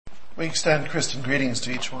We extend Christian greetings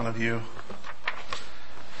to each one of you.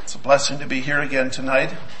 It's a blessing to be here again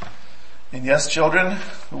tonight. And yes, children,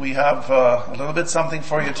 we have a little bit something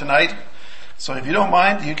for you tonight. So if you don't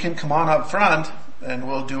mind, you can come on up front and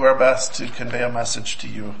we'll do our best to convey a message to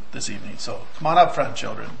you this evening. So come on up front,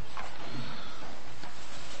 children.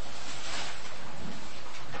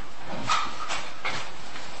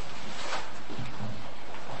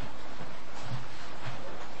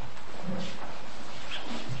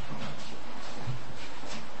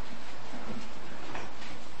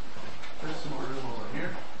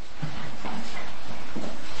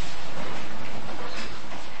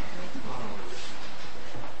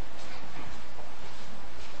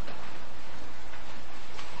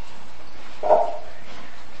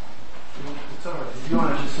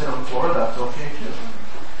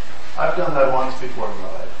 I've done that once before in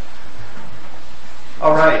my life.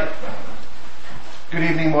 All right. Good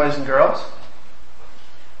evening, boys and girls.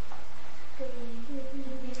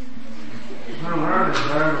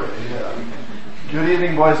 Good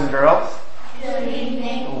evening, boys and girls. Good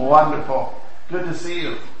evening. Wonderful. Good to see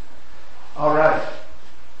you. All right.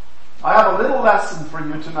 I have a little lesson for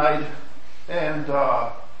you tonight, and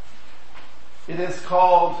it is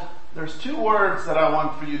called, there's two words that I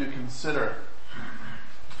want for you to consider.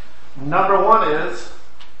 Number one is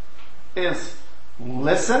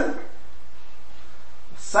listen.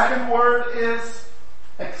 The second word is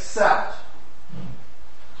accept.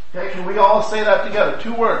 Okay, can we all say that together?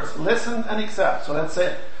 Two words, listen and accept. So let's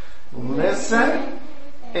say it. Listen,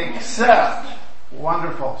 accept.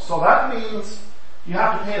 Wonderful. So that means you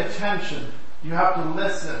have to pay attention. You have to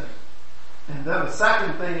listen. And then the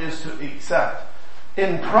second thing is to accept.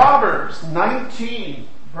 In Proverbs 19,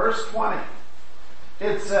 verse 20,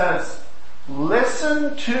 it says,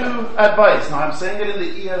 listen to advice. Now I'm saying it in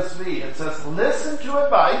the ESV. It says, listen to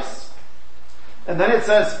advice. And then it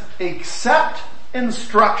says, accept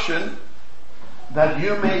instruction that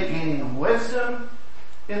you may gain wisdom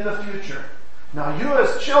in the future. Now you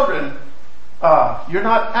as children, you're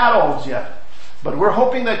not adults yet, but we're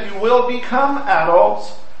hoping that you will become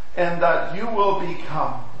adults and that you will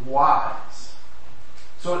become wise.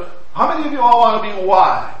 So how many of you all want to be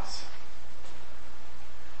wise?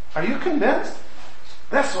 Are you convinced?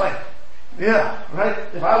 This way. Yeah, right?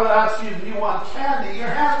 If I would ask you, do you want candy? Your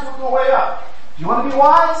hands would go way up. Do you want to be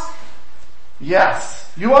wise?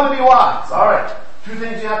 Yes. You want to be wise. Alright. Two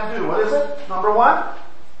things you have to do. What is it? Number one?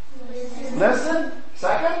 Listen.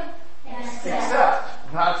 Second?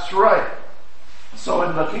 Accept. That's right. So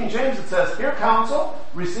in the King James it says, hear counsel,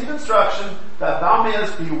 receive instruction, that thou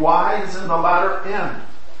mayest be wise in the latter end.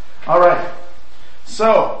 Alright.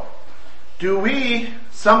 So, are we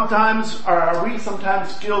sometimes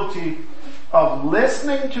guilty of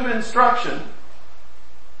listening to instruction,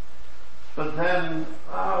 but then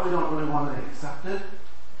we don't really want to accept it?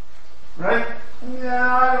 Right?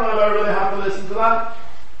 Yeah, I don't know if I really have to listen to that.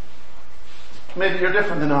 Maybe you're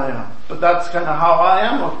different than I am, but that's kind of how I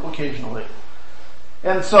am occasionally.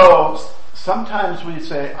 And so sometimes we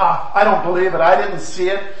say, I don't believe it, I didn't see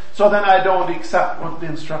it, so then I don't accept the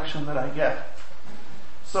instruction that I get.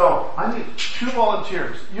 So, I need 2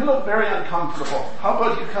 volunteers. You look very uncomfortable. How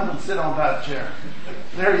about you come and sit on that chair?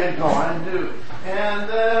 There you go, I knew. And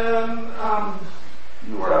then,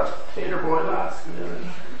 you were a tater boy last minute.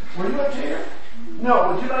 Were you a tater?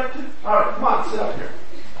 No, would you like to? Alright, come on, sit up here.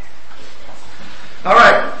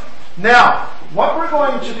 Alright, now, what we're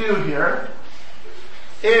going to do here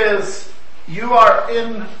is, you are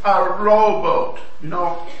in a rowboat. You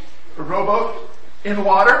know, a rowboat in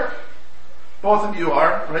water. Both of you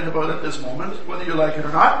are, right about at this moment, whether you like it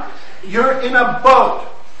or not. You're in a boat,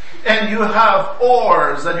 and you have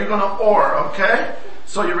oars that you're going to oar, okay?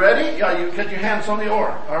 So you ready? Yeah, you get your hands on the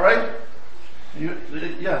oar, alright?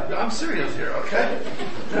 Yeah, I'm serious here, okay?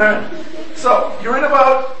 Alright. So, you're in a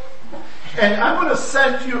boat, and I'm going to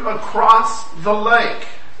send you across the lake.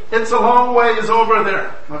 It's a long ways over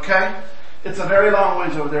there, okay? It's a very long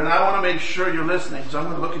ways over there, and I want to make sure you're listening, so I'm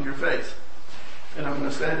going to look in your face. And I'm going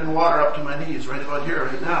to stand in water up to my knees right about here,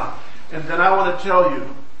 right now. And then I want to tell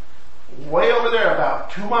you, way over there,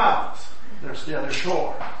 about 2 miles, there's the other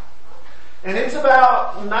shore. And it's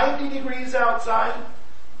about 90 degrees outside,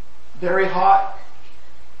 very hot.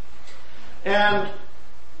 And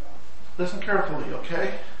listen carefully,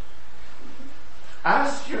 okay?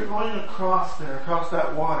 As you're going across there, across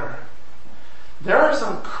that water, there are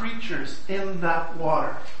some creatures in that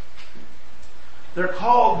water. They're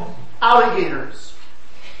called alligators.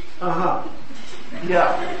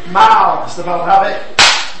 Yeah. Mouths about how big.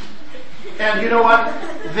 And you know what?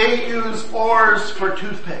 They use oars for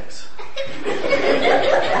toothpicks.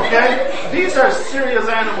 Okay? These are serious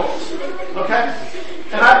animals. Okay?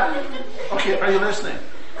 Okay, are you listening?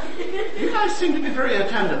 You guys seem to be very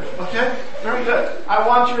attentive. Okay? Very good. I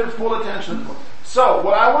want you at full attention. So,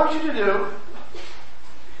 what I want you to do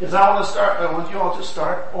is I want you all to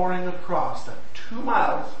start oaring across that 2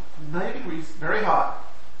 miles, 90 degrees, very hot.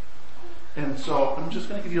 And so I'm just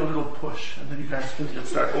going to give you a little push, and then you guys can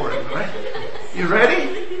start oaring, all right? You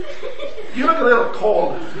ready? You look a little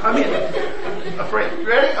cold. I mean, afraid. You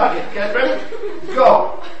ready? Okay, get ready?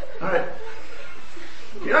 Go. All right.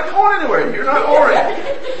 You're not going anywhere. You're not oaring.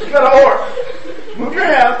 You got to oar. Move your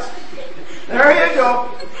hands. There you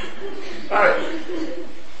go. All right.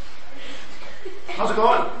 How's it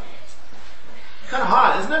going? Kind of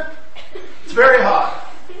hot, isn't it? It's very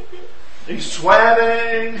hot. Are you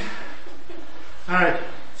sweating? All right.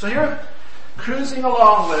 So you're cruising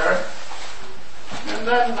along there, and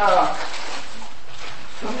then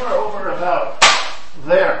somewhere over about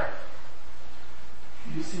there,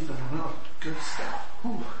 you see the real good stuff.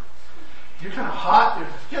 Whew. You're kind of hot. You're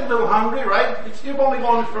getting a little hungry, right? You've only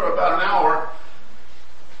gone for about an hour.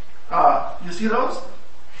 You see those?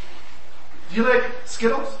 Do you like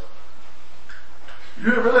Skittles? You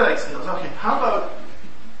really like Skittles. Okay. How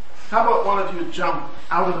about one of you jump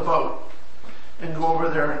out of the boat and go over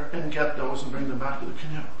there and get those and bring them back to the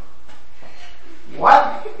canoe?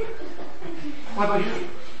 What? What about you?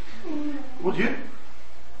 Would you?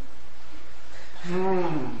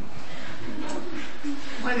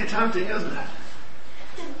 Mighty tempting, isn't it?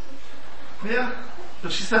 Yeah?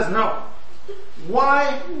 But she says no.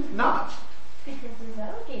 Why not? Because there's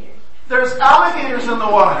alligators. There's alligators in the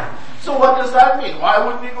water. So what does that mean? Why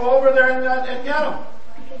wouldn't you go over there and get them?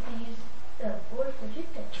 Because they use the board for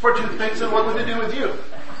toothpicks. For toothpicks, and what would they do with you?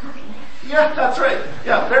 Yeah, that's right.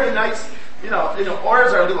 Yeah, very nice. You know,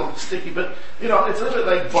 oars are a little sticky, but, it's a little bit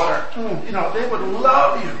like butter. They would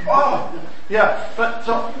love you. Oh, yeah, but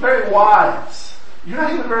so very wise. You're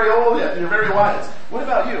not even very old yet, and you're very wise. What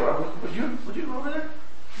about you? Would you go over there?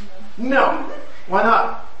 No. Why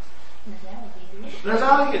not? There's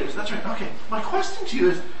alligators. That's right. Okay. My question to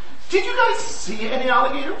you is, did you guys see any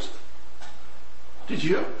alligators? Did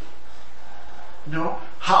you? No.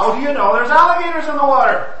 How do you know there's alligators in the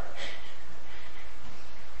water?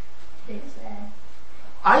 They said.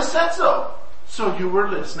 I said so. So you were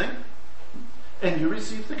listening, and you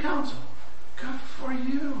received the counsel. Good for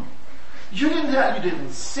you. You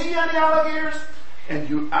didn't see any alligators, and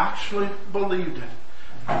you actually believed it.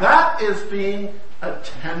 That is being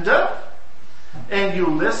attentive, and you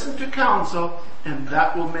listen to counsel, and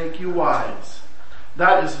that will make you wise.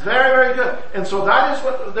 That is very, very good. And so that is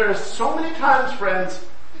what, there's so many times, friends,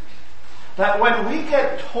 that when we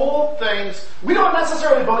get told things, we don't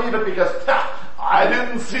necessarily believe it because, I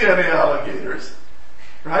didn't see any alligators.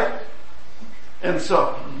 Right? And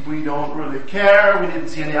so, we don't really care, we didn't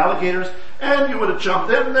see any alligators, and you would have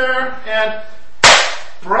jumped in there, and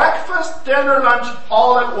breakfast, dinner, lunch,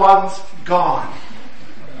 all at once, gone.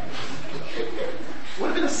 Would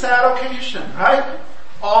have been a sad occasion, right?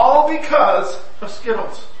 All because of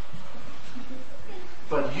Skittles.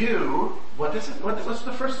 But you, what was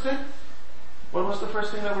the first thing? What was the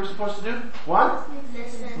first thing that we're supposed to do? What?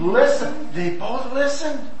 Listen. They both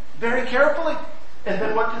listened very carefully. And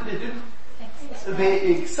then what did they do?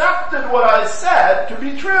 They accepted what I said to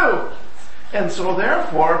be true. And so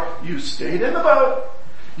therefore, you stayed in the boat.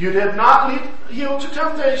 You did not yield to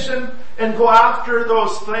temptation and go after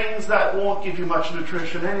those things that won't give you much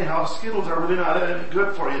nutrition anyhow. Skittles are really not any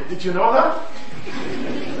good for you. Did you know that?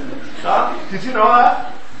 Huh? Did you know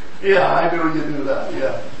that? Yeah, I knew you knew that,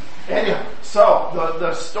 yeah. Anyhow, so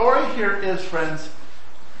the story here is, friends,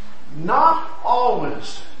 not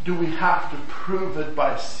always do we have to prove it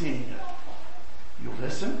by seeing it. You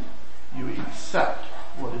listen, you accept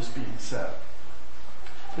what is being said.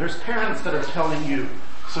 There's parents that are telling you,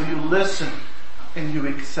 so you listen and you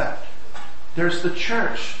accept. There's the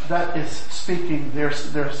church that is speaking, they're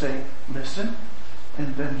saying, listen,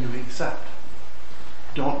 and then you accept.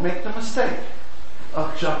 Don't make the mistake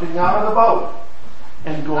of jumping out of the boat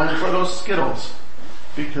and going for those Skittles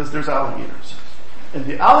because there's alligators. And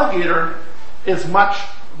the alligator is much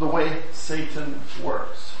the way Satan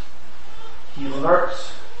works. He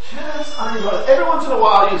lurks just under. Every once in a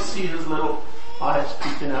while you see his little eyes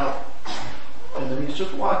peeking out. And then he's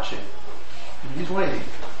just watching. And he's waiting.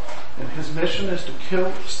 And his mission is to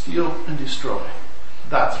kill, steal, and destroy.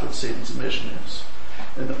 That's what Satan's mission is.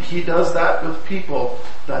 And he does that with people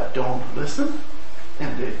that don't listen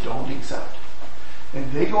and they don't accept. And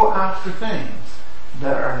they go after things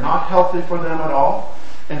that are not healthy for them at all.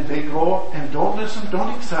 And they go and don't listen,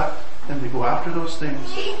 don't accept, and they go after those things.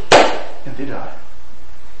 and they die.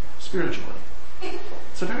 Spiritually.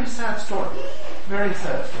 It's a very sad story. Very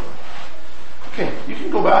sad story. Okay, you can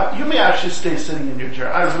go back. You may actually stay sitting in your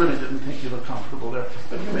chair. I really didn't think you looked comfortable there,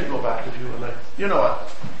 but you may go back if you would like. You know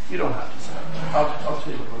what? You don't have to sit. I'll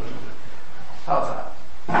tell you what we're going to do. How's that?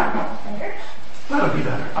 Better? That'll be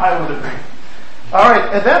better. I would agree. All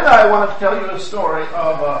right, and then I want to tell you a story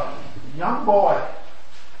of a young boy.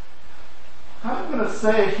 I'm going to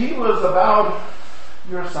say he was about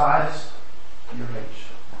your size, your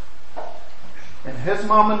age. And his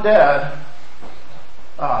mom and dad,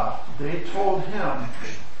 they told him,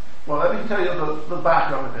 well, let me tell you the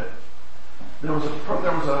background of it. There was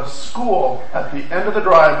a school at the end of the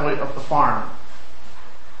driveway of the farm.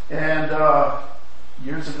 And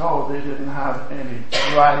years ago, they didn't have any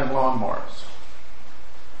riding lawnmowers.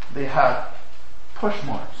 They had push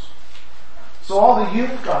mowers. So all the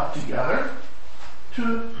youth got together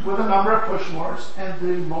with a number of push mowers, and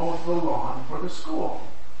they mowed the lawn for the school.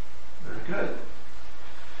 Very good.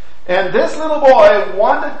 And this little boy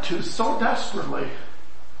wanted to so desperately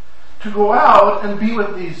to go out and be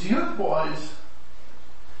with these youth boys.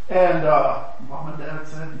 And mom and dad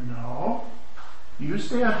said, no, you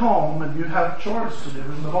stay at home and you have chores to do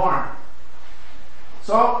in the barn.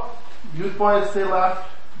 So, youth boys, they left.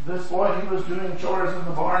 This boy, he was doing chores in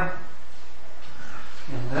the barn.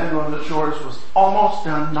 And then when the chores was almost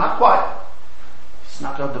done, not quite, he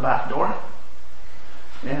snuck out the back door.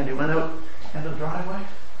 And he went out in the driveway.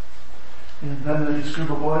 And then these group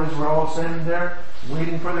of boys were all standing there,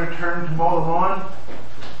 waiting for their turn to mow the lawn.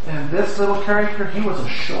 And this little character, he was a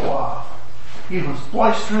show-off. He was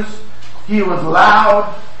boisterous. He was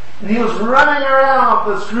loud. And he was running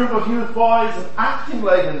around this group of youth boys and acting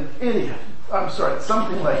like an idiot. I'm sorry,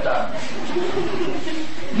 something like that.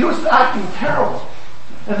 He was acting terrible.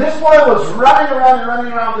 And this boy was running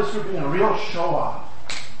around this group being a real show-off.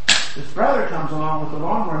 His brother comes along with the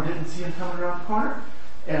lawnmower and didn't see him coming around the corner.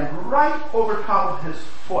 And right over top of his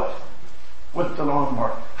foot with the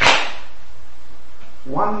lawnmower.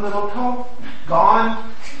 One little toe,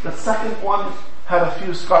 gone. The second one had a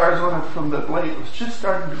few scars on it from the blade. It was just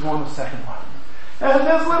starting to go on the second one. And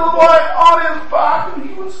this little boy on his back, and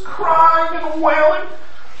he was crying and wailing.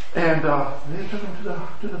 And they took him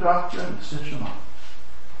to the doctor and stitched him up.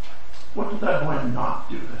 What did that boy not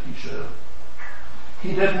do that he should have?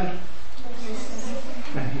 He didn't.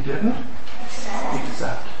 And he didn't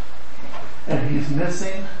accept. And he's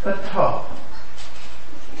missing a toe.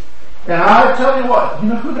 And I tell you what, you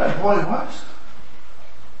know who that boy was?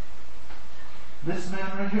 This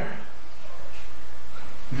man right here.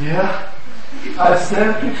 Yeah, I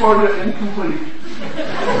stand before you incomplete.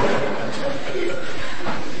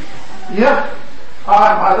 Yeah,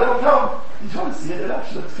 my little toe. You want to see it? It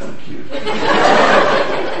actually looks kind of cute.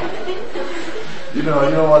 You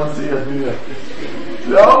don't want to see it, do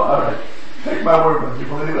you? No? Alright. Take my word with you,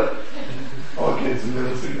 believe it? Okay, so you're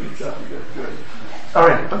listening to yourself. Good.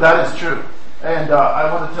 Alright, but that is true. And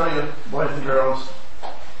I want to tell you, boys and girls,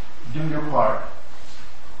 do your part.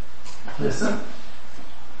 Listen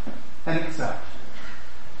and accept.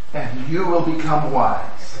 And you will become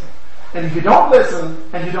wise. And if you don't listen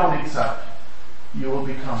and you don't accept, you will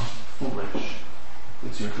become foolish.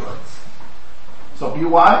 It's your choice. So be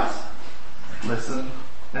wise, listen,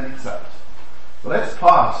 and accept. Let's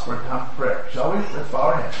pause for a time of prayer, shall we? Let's bow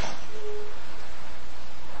our heads.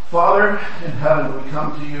 Father in heaven, we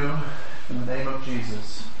come to you in the name of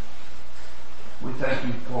Jesus. We thank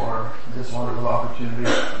you for this wonderful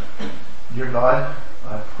opportunity. Dear God,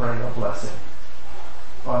 I pray a blessing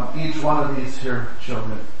on each one of these here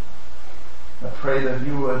children. I pray that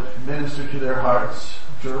you would minister to their hearts,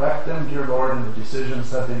 direct them, dear Lord, in the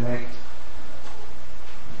decisions that they make,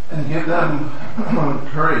 and give them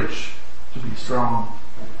courage to be strong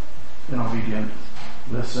and obedient.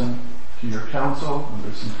 Listen to your counsel and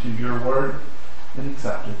listen to your word and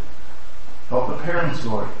accept it. Help the parents,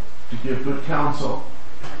 Lord, to give good counsel,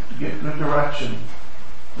 to give good direction,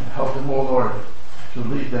 and help them, O Lord, to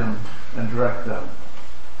lead them and direct them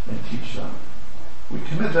and teach them. We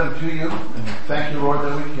commit them to you, and we thank you, Lord,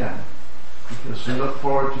 that we can, because we look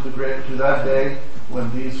forward to that day when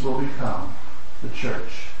these will become the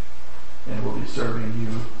church and will be serving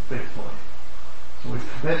you faithfully. So we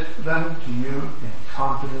commit them to you in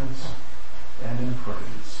confidence and in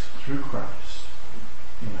praise through Christ.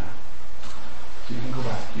 Amen. So you can go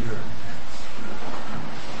back to your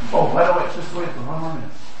Oh, by the way, just wait for 1 more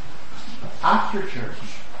minute. After church,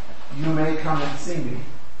 you may come and see me,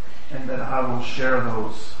 and then I will share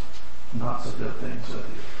those not so good things with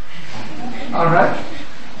you. All right?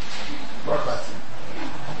 Lord bless you.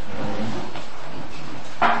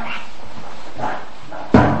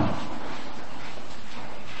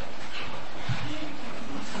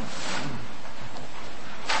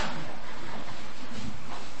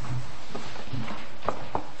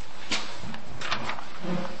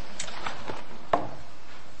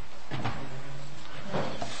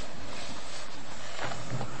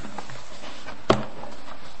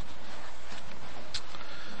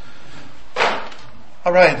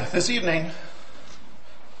 All right, this evening,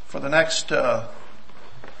 for the next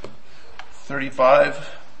 35,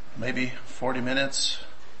 maybe 40 minutes,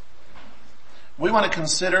 we want to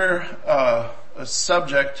consider a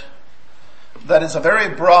subject that is a very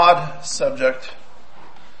broad subject,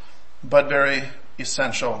 but very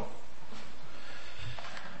essential.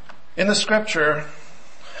 In the scripture,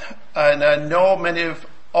 and I know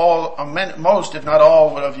most, if not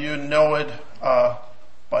all, of you know it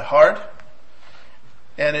by heart.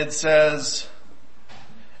 And it says,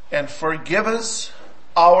 "And forgive us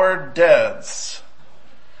our debts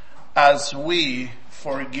as we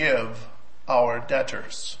forgive our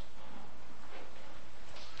debtors."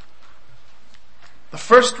 The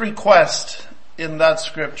first request in that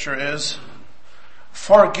scripture is,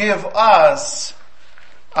 forgive us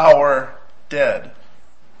our debt.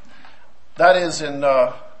 That is in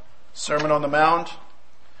Sermon on the Mount,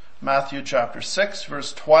 Matthew chapter 6,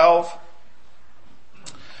 verse 12.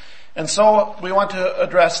 And so we want to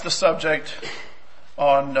address the subject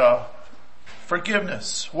on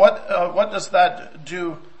forgiveness. What does that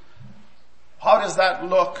do? How does that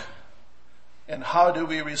look? And how do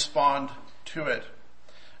we respond to it?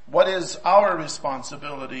 What is our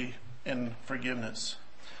responsibility in forgiveness?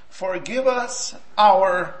 Forgive us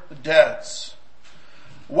our debts.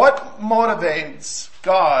 What motivates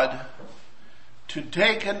God to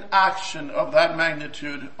take an action of that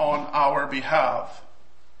magnitude on our behalf?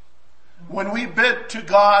 When we bid to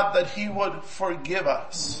God that He would forgive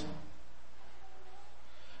us.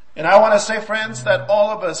 And I want to say, friends, that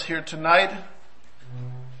all of us here tonight,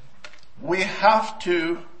 we have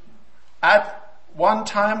to, at one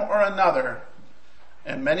time or another,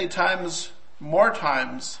 and many times, more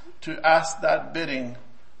times, to ask that bidding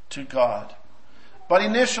to God. But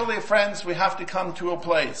initially, friends, we have to come to a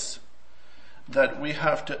place that we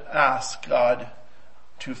have to ask God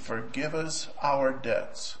to forgive us our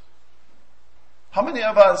debts. How many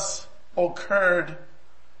of us incurred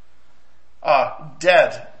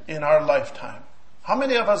debt in our lifetime? How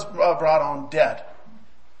many of us brought on debt?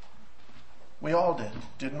 We all did,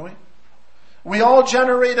 didn't we? We all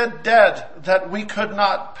generated debt that we could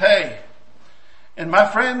not pay. And my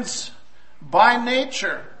friends, by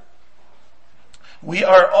nature, we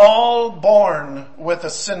are all born with a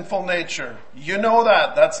sinful nature. You know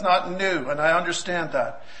that. That's not new, and I understand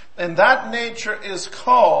that. And that nature is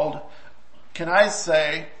called, can I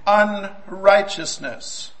say,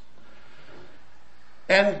 unrighteousness.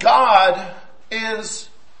 And God is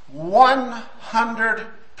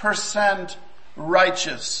 100%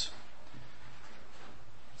 righteous.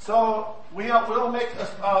 So we'll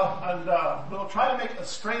try to make a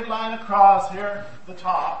straight line across here at the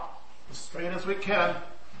top, as straight as we can.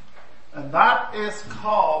 And that is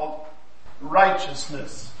called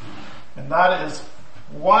righteousness. And that is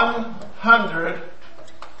 100%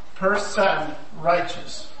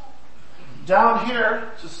 righteous. Down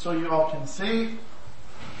here, just so you all can see,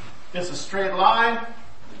 is a straight line,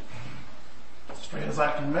 as straight as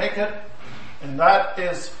I can make it, and that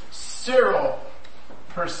is 0%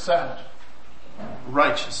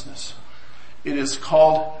 righteousness. It is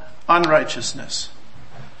called unrighteousness.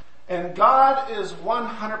 And God is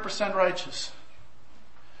 100% righteous.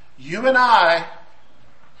 You and I,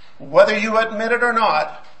 whether you admit it or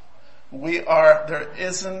not, there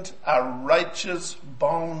isn't a righteous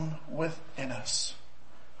bone within us.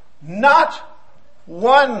 Not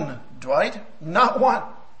one, Dwight. Not one.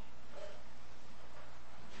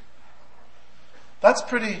 That's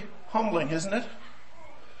pretty humbling, isn't it?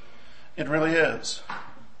 It really is.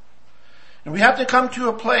 And we have to come to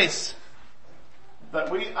a place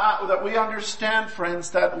that we understand, friends,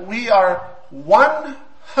 that we are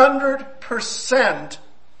 100%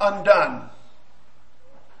 undone.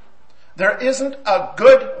 There isn't a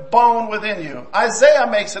good bone within you. Isaiah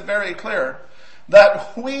makes it very clear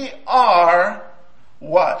that we are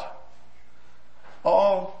what?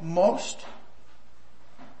 Almost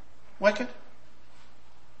wicked?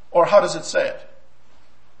 Or how does it say it?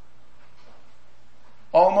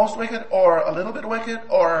 Almost wicked, or a little bit wicked,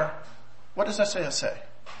 or what does Isaiah say?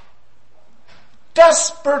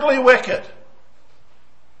 Desperately wicked.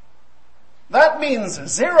 That means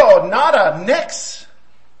 0, nada, nix.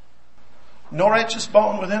 No righteous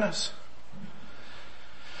bone within us.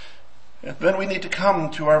 And then we need to come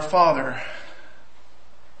to our Father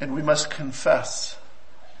and we must confess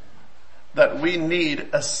that we need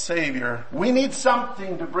a Savior. We need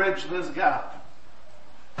something to bridge this gap.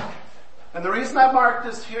 And the reason I marked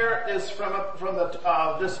this here is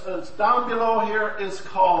this down below here is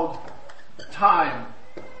called time.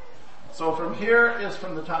 So from here is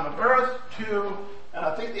from the time of birth to, and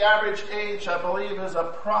I think the average age, I believe, is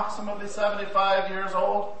approximately 75 years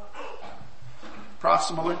old.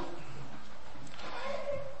 Approximately.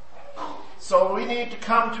 So we need to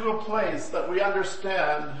come to a place that we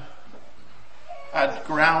understand at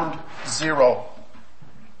ground zero.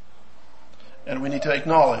 And we need to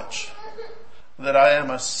acknowledge that I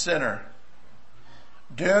am a sinner,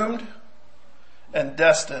 doomed and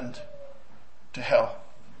destined to hell.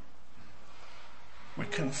 We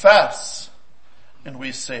confess and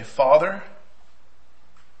we say, Father,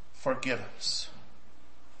 forgive us.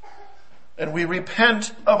 And we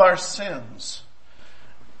repent of our sins.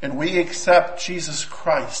 And we accept Jesus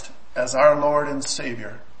Christ as our Lord and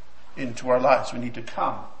Savior into our lives. We need to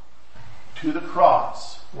come to the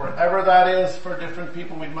cross. Wherever that is for different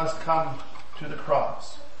people, we must come to the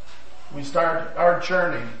cross. We start our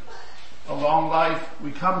journey along life.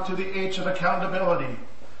 We come to the age of accountability.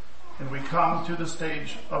 And we come to the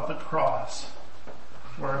stage of the cross,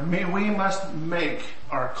 where we must make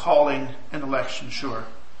our calling and election sure.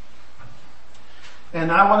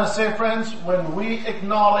 And I want to say, friends, when we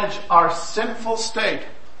acknowledge our sinful state,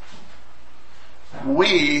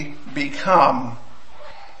 we become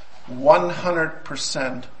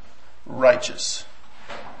 100% righteous.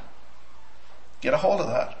 Get a hold of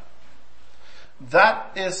that.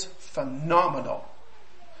 That is phenomenal.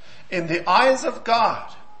 In the eyes of God,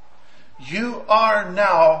 you are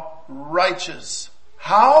now righteous.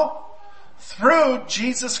 How? Through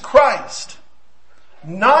Jesus Christ.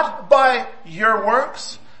 Not by your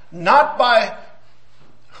works, not by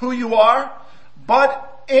who you are,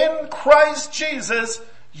 but in Christ Jesus,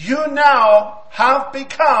 you now have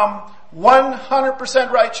become 100%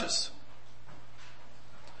 righteous.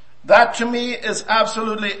 That to me is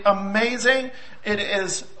absolutely amazing. It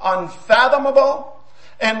is unfathomable.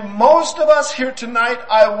 And most of us here tonight,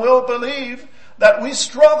 I will believe, that we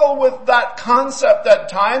struggle with that concept at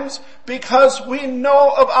times because we know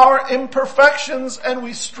of our imperfections and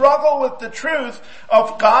we struggle with the truth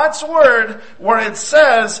of God's word where it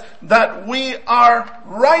says that we are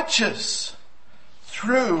righteous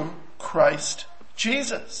through Christ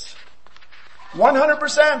Jesus.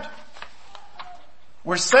 100%.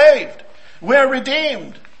 We're saved. We're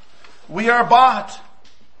redeemed. We are bought.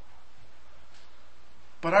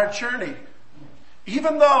 But our journey,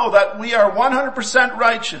 even though that we are 100%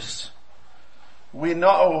 righteous, we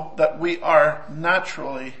know that we are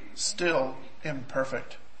naturally still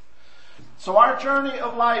imperfect. So our journey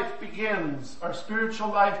of life begins, our spiritual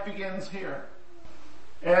life begins here.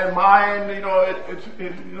 And mine,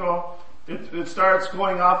 it starts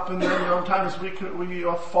going up, and then sometimes we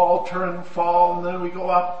falter and fall, and then we go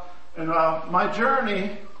up. And my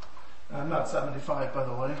journey, I'm not 75 by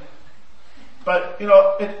the way, but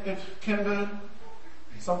it can be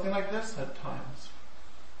something like this at times.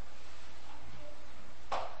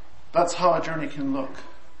 That's how a journey can look.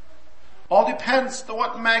 All depends on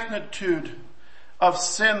what magnitude of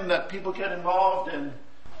sin that people get involved in.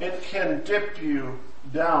 It can dip you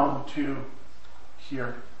down to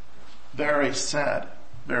here. Very sad,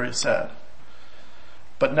 very sad.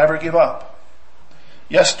 But never give up.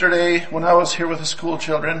 Yesterday, when I was here with the school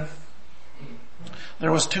children,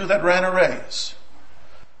 there was two that ran a race.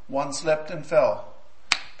 One slipped and fell.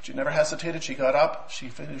 But she never hesitated. She got up. She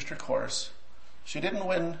finished her course. She didn't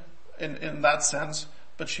win in that sense,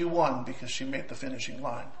 but she won because she made the finishing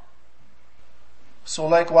line. So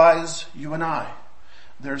likewise, you and I.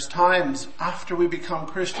 There's times after we become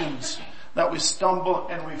Christians that we stumble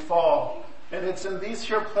and we fall. And it's in these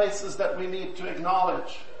here places that we need to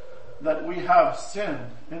acknowledge that we have sinned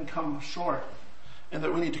and come short. And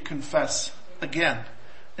that we need to confess again.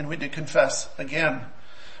 And we need to confess again.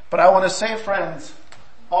 But I want to say, friends,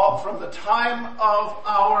 all from the time of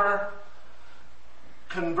our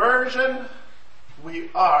conversion, we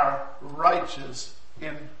are righteous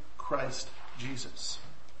in Christ Jesus.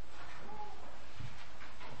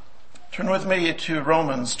 Turn with me to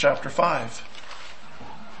Romans chapter 5.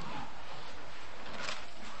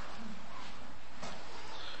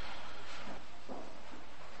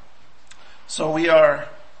 So we are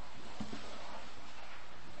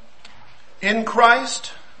in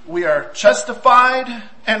Christ, we are justified,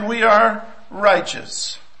 and we are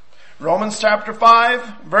righteous. Romans chapter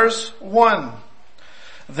 5, verse 1.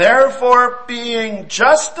 Therefore, being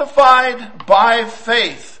justified by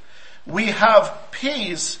faith, we have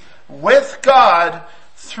peace with God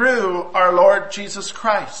through our Lord Jesus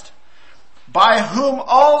Christ, by whom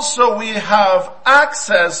also we have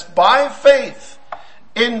access by faith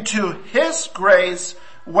into His grace,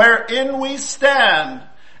 wherein we stand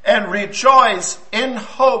and rejoice in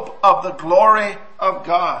hope of the glory of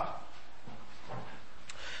God.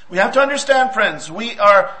 We have to understand, friends, we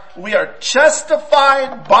are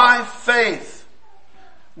justified by faith.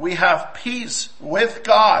 We have peace with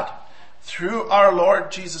God through our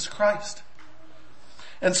Lord Jesus Christ.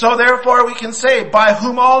 And so therefore we can say, by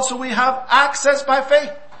whom also we have access by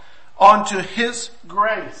faith unto His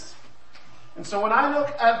grace. And so when I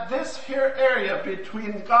look at this here area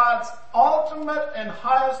between God's ultimate and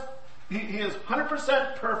highest, He is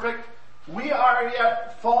 100% perfect. We are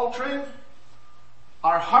yet faltering.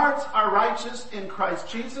 Our hearts are righteous in Christ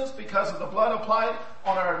Jesus because of the blood applied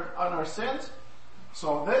on our sins.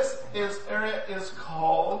 So this area is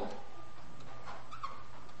called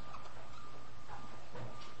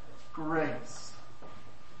grace.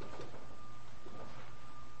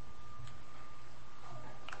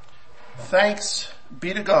 Thanks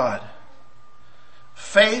be to God.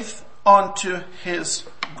 Faith unto His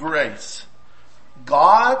grace.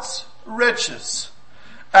 God's riches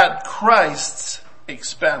at Christ's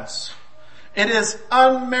expense. It is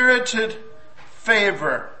unmerited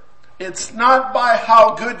favor. It's not by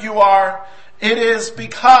how good you are. It is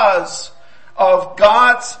because of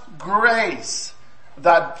God's grace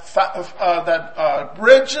that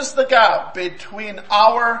bridges the gap between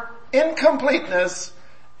our incompleteness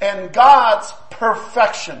and God's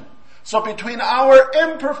perfection. So between our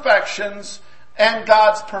imperfections and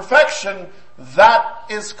God's perfection, that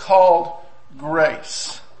is called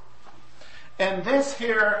grace. And this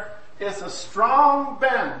here is a strong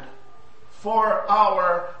bend for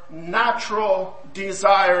our natural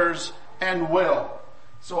desires and will.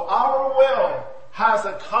 So our will has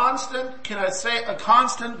a constant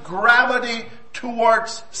gravity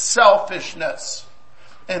towards selfishness.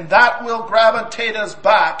 And that will gravitate us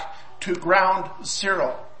back to ground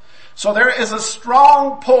zero. So there is a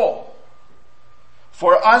strong pull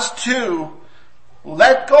for us to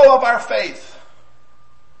let go of our faith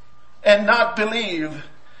and not believe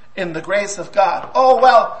in the grace of God. Oh,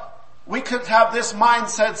 well, we could have this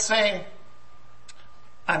mindset saying,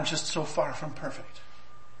 I'm just so far from perfect.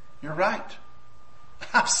 You're right.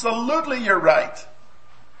 Absolutely you're right.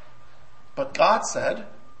 But God said,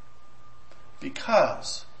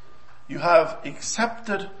 because you have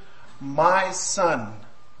accepted my Son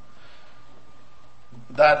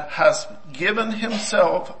that has given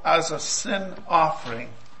Himself as a sin offering.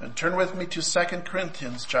 And turn with me to 2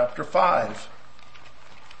 Corinthians chapter 5.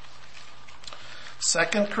 2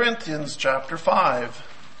 Corinthians chapter 5.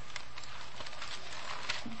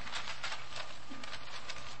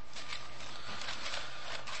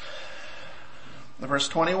 Verse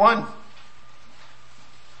 21.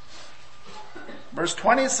 Verse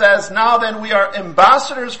 20 says, now then we are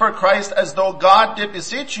ambassadors for Christ, as though God did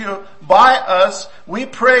beseech you by us. We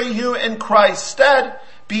pray you in Christ's stead,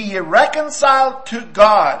 be ye reconciled to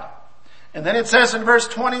God. And then it says in verse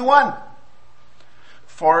 21,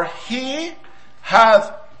 for He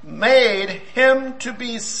hath made Him to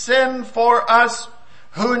be sin for us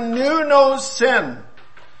who knew no sin.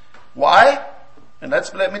 Why? And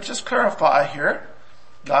let me just clarify here.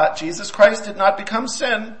 Jesus Christ did not become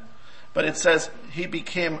sin, but it says He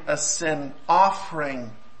became a sin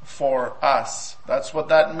offering for us. That's what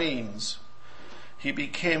that means. He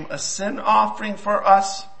became a sin offering for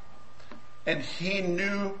us, and He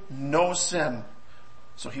knew no sin.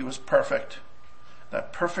 So He was perfect.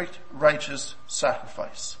 That perfect righteous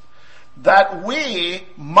sacrifice. That we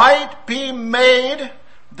might be made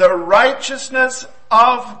the righteousness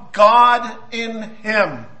of God in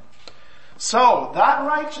Him. So that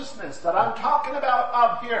righteousness that I'm talking about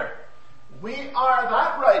up here, we are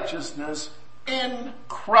that righteousness in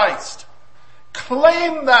Christ.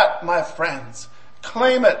 Claim that, my friends.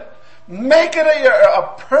 Claim it. Make it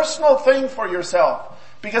a personal thing for yourself.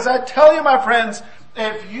 Because I tell you, my friends,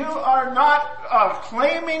 if you are not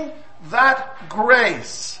claiming that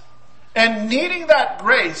grace and needing that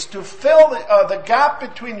grace to fill the gap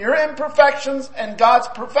between your imperfections and God's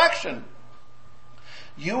perfection,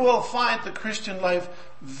 you will find the Christian life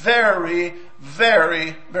very,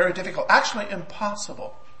 very, very difficult. Actually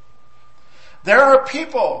impossible. There are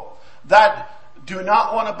people that do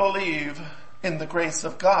not want to believe in the grace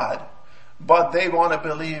of God, but they want to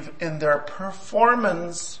believe in their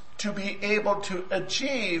performance to be able to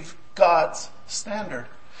achieve God's standard.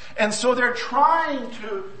 And so they're trying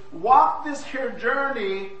to walk this here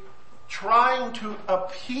journey, trying to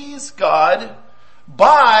appease God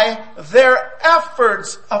by their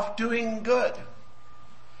efforts of doing good.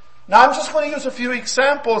 Now I'm just going to use a few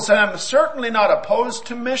examples, and I'm certainly not opposed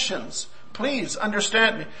to missions. Please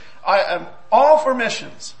understand me. I am all for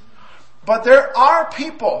missions. But there are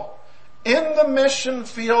people in the mission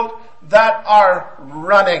field that are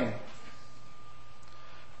running.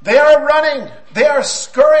 They are running, they are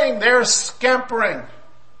scurrying, they are scampering,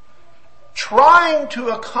 trying to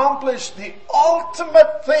accomplish the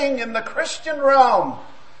ultimate thing in the Christian realm,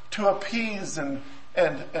 to appease and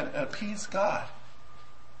appease God.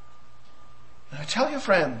 And I tell you,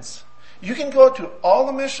 friends, you can go to all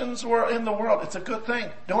the missions in the world. It's a good thing.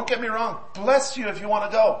 Don't get me wrong. Bless you if you want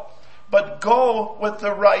to go. But go with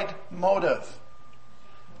the right motive.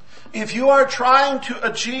 If you are trying to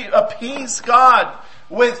appease God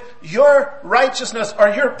with your righteousness or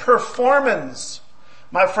your performance,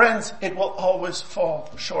 my friends, it will always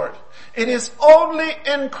fall short. It is only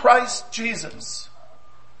in Christ Jesus.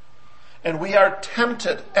 And we are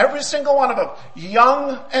tempted, every single one of them,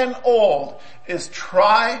 young and old, is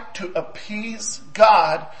try to appease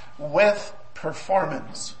God with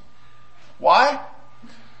performance. Why?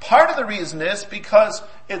 Part of the reason is because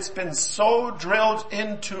it's been so drilled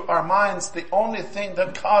into our minds, the only thing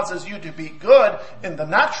that causes you to be good in the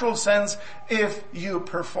natural sense, if you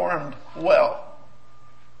performed well.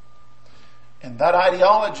 And that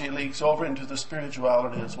ideology leaks over into the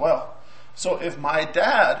spirituality as well. So if my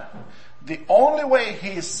dad, the only way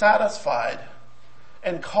he's satisfied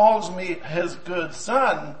and calls me his good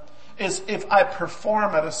son is if I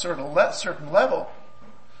perform at a certain level,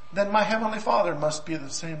 then my Heavenly Father must be the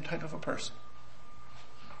same type of a person.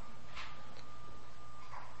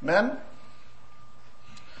 Men,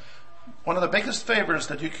 one of the biggest favors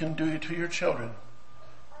that you can do to your children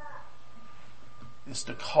is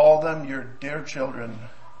to call them your dear children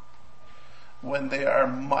when they are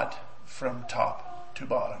mutt from top to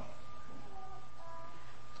bottom.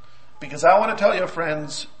 Because I want to tell you,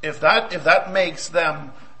 friends, if that makes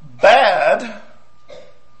them bad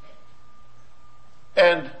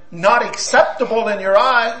and not acceptable in your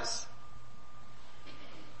eyes,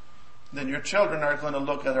 then your children are going to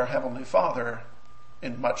look at their Heavenly Father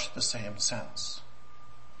in much the same sense.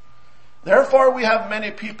 Therefore, we have many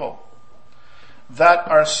people that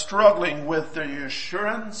are struggling with the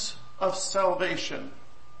assurance of salvation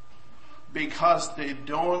because they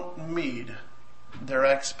don't meet their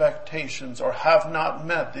expectations or have not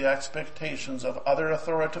met the expectations of other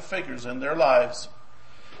authoritative figures in their lives.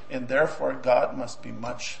 And therefore God must be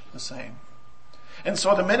much the same. And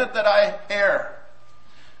so the minute that I err,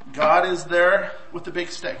 God is there with the big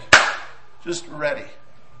stick, just ready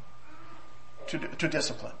to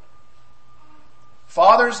discipline.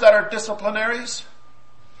 Fathers that are disciplinaries,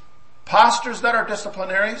 pastors that are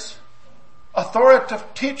disciplinaries,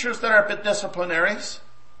 authoritative teachers that are disciplinaries,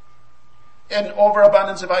 in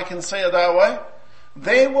overabundance, if I can say it that way,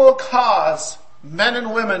 they will cause men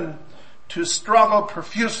and women to struggle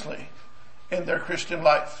profusely in their Christian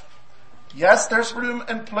life. Yes, there's room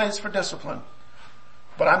and place for discipline,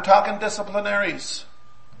 but I'm talking disciplinaries.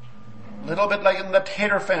 A little bit like in the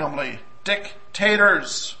Tater family,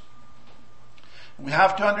 dictators. We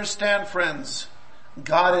have to understand, friends,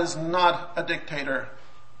 God is not a dictator.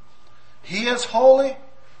 He is holy,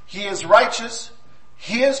 He is righteous,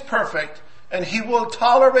 He is perfect, and He will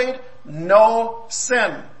tolerate no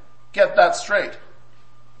sin. Get that straight.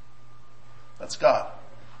 That's God.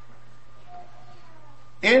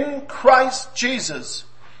 In Christ Jesus,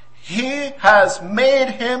 He has made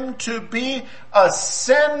Him to be a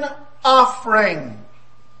sin offering.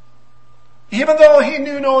 Even though He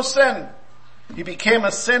knew no sin, He became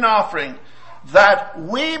a sin offering that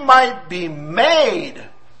we might be made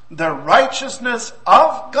the righteousness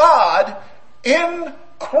of God in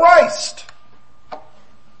Christ.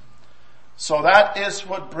 So that is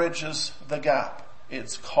what bridges the gap.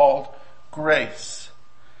 It's called grace.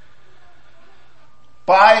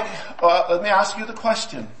 Let me ask you the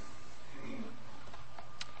question.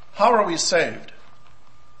 How are we saved?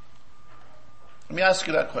 Let me ask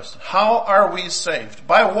you that question. How are we saved?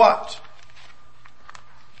 By what?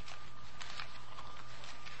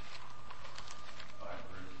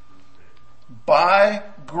 By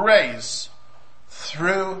grace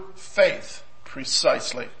through faith.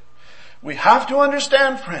 Precisely. We have to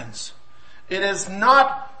understand, friends, it is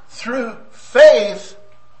not through faith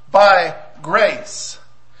by grace.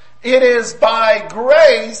 It is by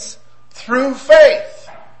grace through faith.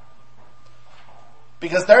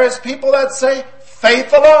 Because there is people that say,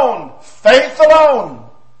 faith alone, faith alone.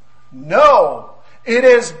 No, it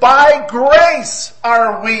is by grace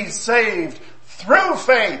are we saved through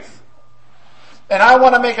faith. And I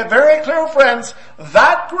want to make it very clear, friends,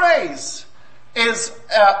 that grace is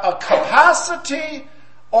a capacity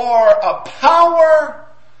or a power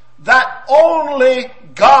that only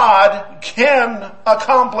God can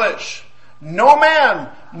accomplish. No man,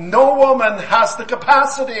 no woman has the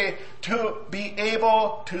capacity to be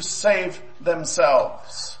able to save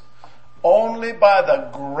themselves. only by the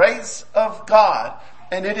grace of God.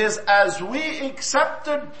 And it is as we accept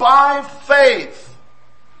it by faith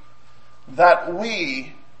that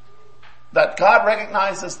God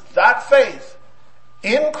recognizes that faith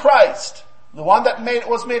in Christ, the one that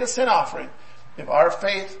was made a sin offering. If our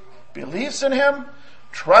faith believes in Him,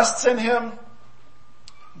 trusts in Him,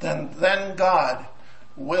 then God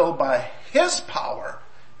will, by His power,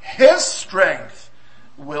 His strength,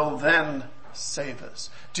 will then save us.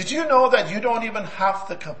 Did you know that you don't even have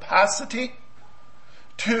the capacity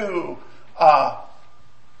to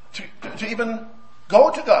even go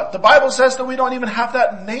to God? The Bible says that we don't even have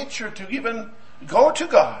that nature to even go to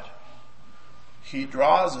God. He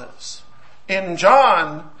draws us. In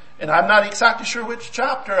John, and I'm not exactly sure which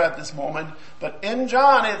chapter at this moment, but in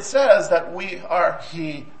John it says that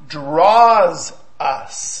He draws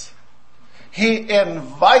us. He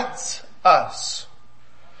invites us.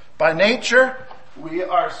 By nature, we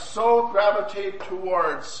are so gravitate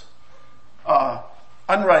towards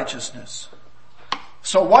unrighteousness.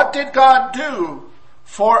 So what did God do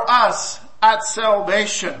for us at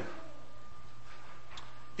salvation?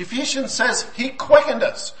 Ephesians says He quickened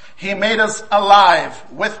us. He made us alive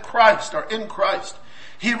with Christ, or in Christ.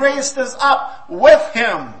 He raised us up with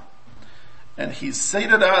Him. And He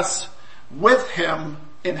seated us with Him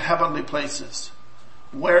in heavenly places.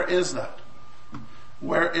 Where is that?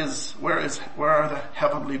 Where are the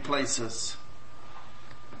heavenly places?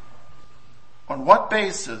 On what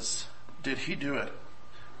basis did He do it?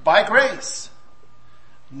 By grace.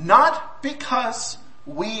 Not because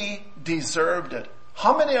we deserved it.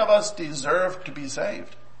 How many of us deserve to be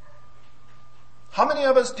saved? How many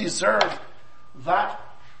of us deserve that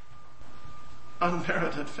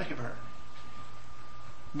unmerited favor?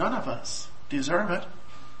 None of us deserve it.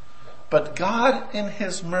 But God in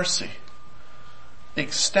His mercy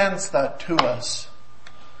extends that to us.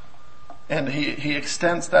 And He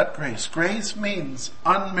extends that grace. Grace means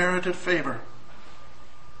unmerited favor.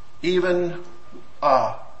 Even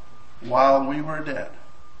while we were dead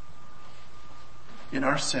in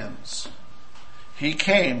our sins, He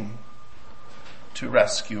came to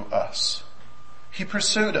rescue us. He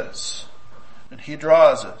pursued us, and He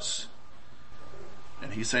draws us,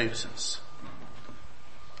 and He saves us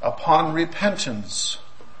upon repentance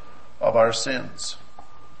of our sins.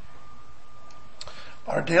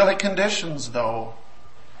 Our daily conditions, though,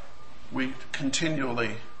 we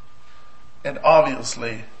continually and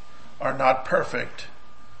obviously are not perfect.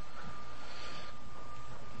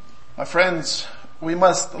 My friends, we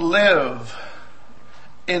must live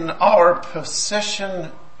in our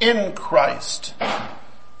position in Christ,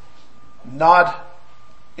 not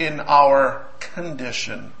in our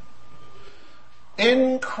condition.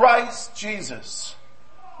 In Christ Jesus,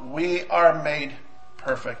 we are made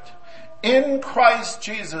perfect. In Christ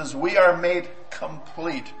Jesus, we are made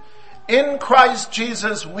complete. In Christ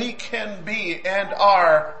Jesus, we can be and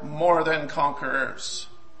are more than conquerors.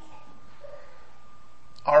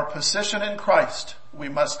 Our position in Christ, we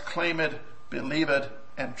must claim it, believe it,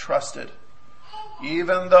 and trust it,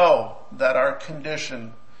 even though that our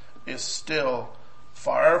condition is still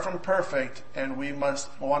far from perfect, and we must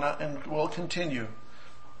wanna and will continue.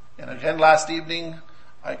 And again, last evening,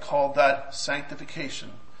 I called that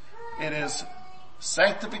sanctification. It is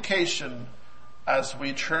sanctification as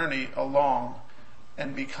we journey along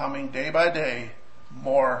and becoming day by day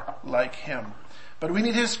more like Him. But we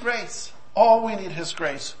need His grace. Oh, we need His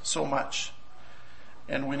grace so much.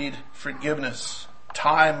 And we need forgiveness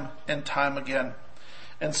time and time again.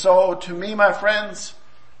 And so to me, my friends,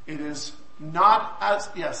 it is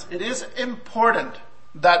it is important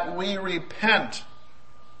that we repent.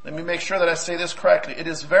 Let me make sure that I say this correctly. It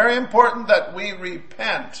is very important that we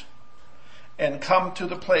repent and come to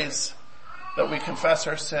the place that we confess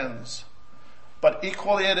our sins. But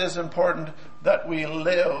equally it is important that we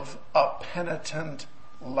live a penitent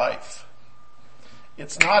life.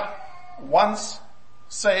 It's not once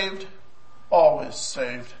saved, always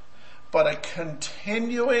saved, but a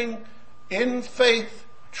continuing in faith,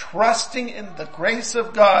 trusting in the grace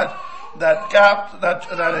of God that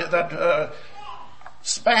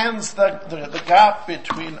spans the gap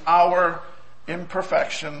between our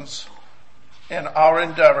imperfections and our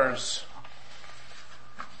endeavors,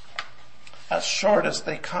 as short as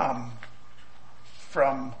they come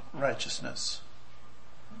from righteousness.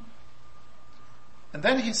 And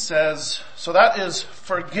then he says, so that is,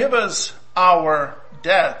 forgive us our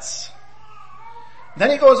debts.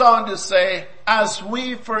 Then he goes on to say, as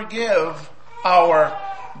we forgive our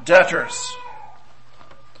debtors.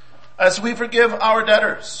 As we forgive our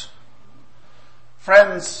debtors.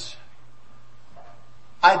 Friends,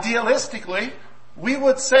 idealistically, we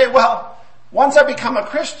would say, well, once I become a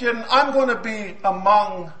Christian, I'm going to be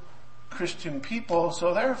among Christian people,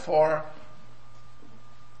 so therefore,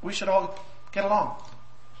 we should all get along.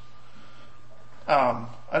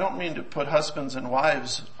 I don't mean to put husbands and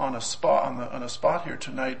wives on a spot here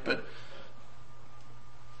tonight, but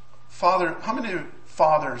how many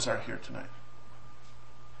fathers are here tonight?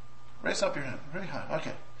 Raise up your hand, really high.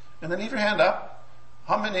 Okay. And then leave your hand up.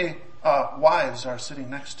 How many wives are sitting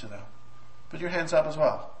next to them? Put your hands up as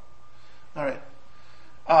well. All right.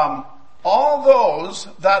 All those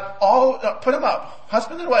that put them up.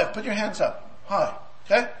 Husband and wife, put your hands up. High.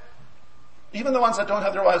 Okay? Even the ones that don't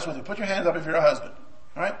have their wives with you, put your hands up if you're a husband.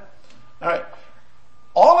 All right? All right.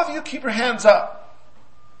 All of you keep your hands up.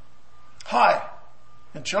 High.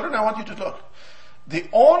 And children, I want you to look. The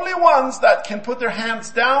only ones that can put their hands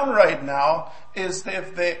down right now is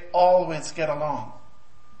if they always get along.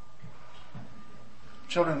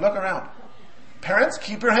 Children, look around. Parents,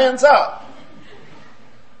 keep your hands up.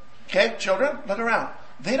 Okay, children, look around.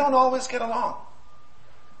 They don't always get along.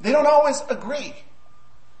 They don't always agree.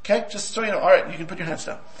 Okay, just so you know. All right, you can put your hands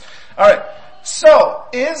down. All right. So,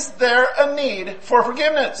 is there a need for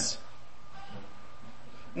forgiveness?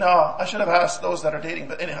 No, I should have asked those that are dating,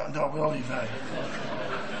 but anyhow, no, we'll leave that.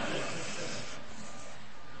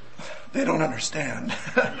 They don't understand.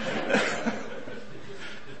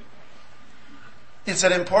 Is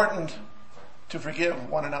it important to forgive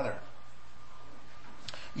one another?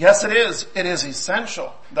 Yes, it is. It is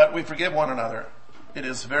essential that we forgive one another. It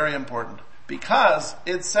is very important. Because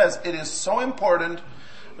it says it is so important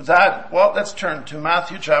that, well, let's turn to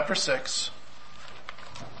Matthew chapter 6.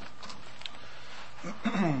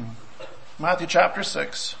 Matthew chapter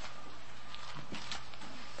 6.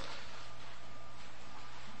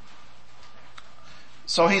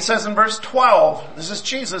 So he says in verse 12, this is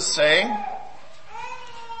Jesus saying,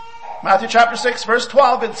 Matthew chapter 6 verse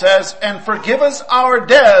 12, it says, and forgive us our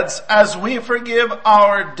debts as we forgive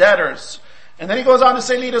our debtors. And then he goes on to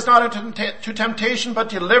say, lead us not into temptation, but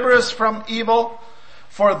deliver us from evil.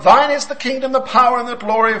 For thine is the kingdom, the power, and the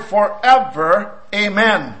glory forever.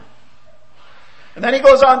 Amen. And then he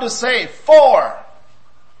goes on to say, for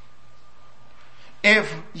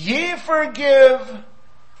if ye forgive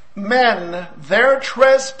men their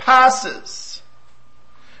trespasses,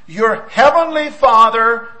 your heavenly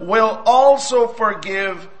Father will also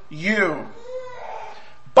forgive you.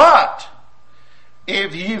 But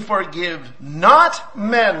if ye forgive not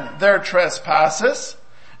men their trespasses,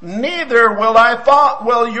 neither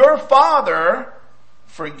will your Father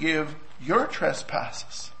forgive your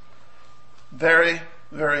trespasses. Very,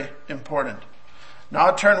 very important.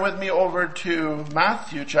 Now turn with me over to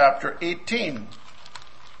Matthew chapter 18.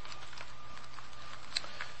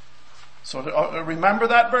 So remember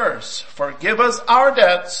that verse. Forgive us our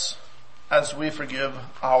debts as we forgive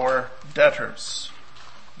our debtors.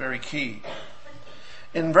 Very key.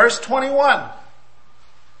 In verse 21,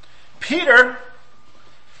 Peter,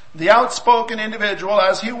 the outspoken individual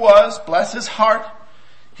as he was, bless his heart,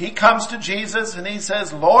 he comes to Jesus and he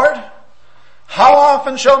says, Lord, how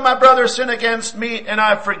often shall my brother sin against me and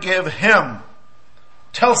I forgive him?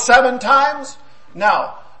 Till 7 times?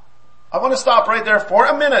 Now, I want to stop right there for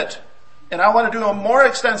a minute and I want to do a more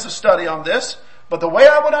extensive study on this, but the way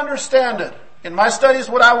I would understand it, in my studies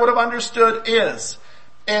what I would have understood is,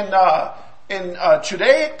 in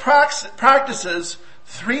Judaic practices,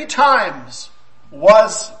 3 times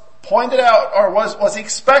was pointed out or was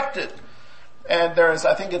expected. And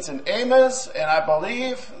I think it's in Amos, and I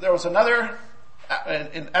believe there was another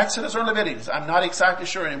in Exodus or Leviticus. I'm not exactly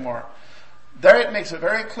sure anymore. There it makes it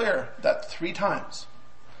very clear that 3 times.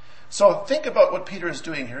 So think about what Peter is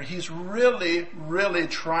doing here. He's really, really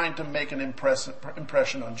trying to make an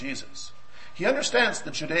impression on Jesus. He understands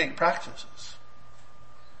the Judaic practices.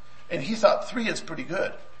 And he thought 3 is pretty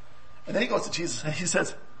good. And then he goes to Jesus and he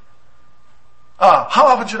says, how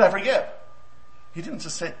often should I forgive? He didn't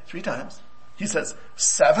just say 3 times. He says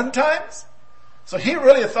 7 times? So he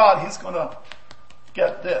really thought he's going to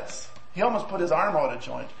get this. He almost put his arm out of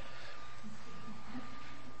joint.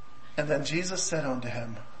 And then Jesus said unto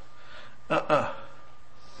him,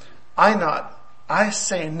 I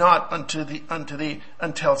say not unto thee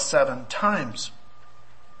until 7 times,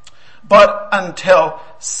 but until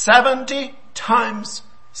 70 times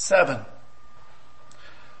 7.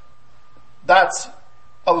 That's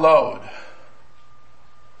a load.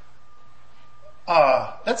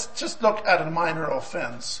 Let's just look at a minor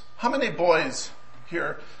offense. How many boys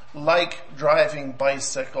here like driving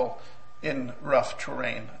bicycle in rough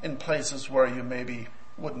terrain, in places where you maybe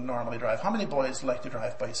wouldn't normally drive? How many boys like to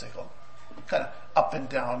drive bicycle? Kind of up and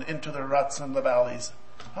down into the ruts and the valleys.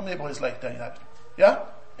 How many boys like doing that? Yeah?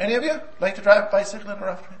 Any of you like to drive a bicycle in a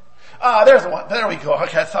rough terrain? Ah, there's the one. There we go.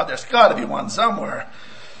 Okay, I thought there's got to be one somewhere.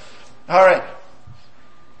 All right.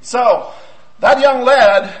 So, that young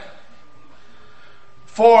lad,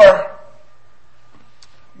 for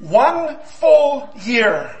 1 full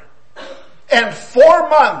year and 4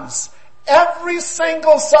 months, every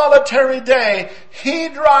single solitary day, he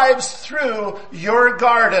drives through your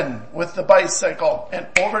garden with the bicycle and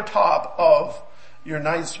over top of your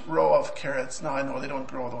nice row of carrots. Now I know they don't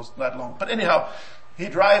grow those that long, but anyhow, he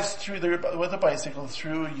drives through with a bicycle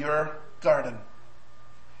through your garden.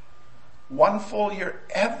 1 full year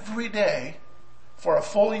every day for a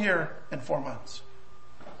full year and 4 months.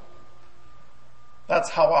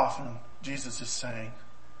 That's how often Jesus is saying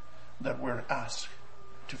that we're asked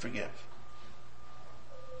to forgive.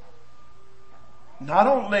 Not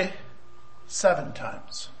only 7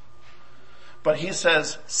 times, but he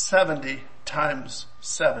says 70 times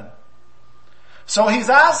 7. So he's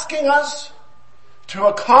asking us to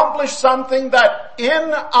accomplish something that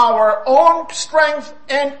in our own strength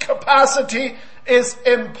and capacity is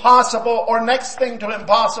impossible, or next thing to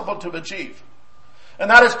impossible to achieve. And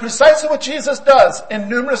that is precisely what Jesus does in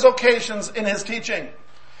numerous occasions in his teaching.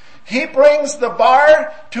 He brings the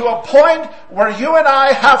bar to a point where you and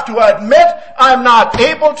I have to admit, I'm not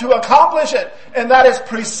able to accomplish it. And that is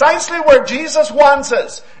precisely where Jesus wants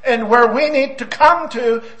us and where we need to come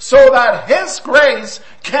to so that his grace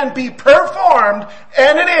can be performed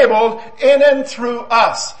and enabled in and through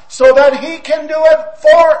us so that he can do it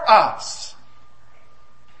for us.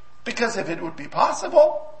 Because if it would be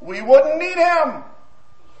possible, we wouldn't need him.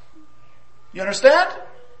 You understand?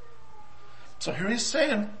 So here he's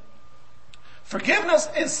saying, forgiveness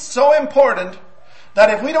is so important that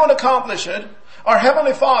if we don't accomplish it, our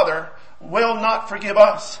Heavenly Father will not forgive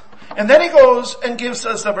us. And then he goes and gives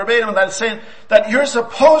us the verbatim that's saying that you're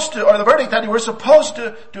supposed to, or the verdict that you were supposed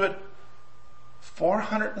to do it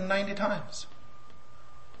 490 times.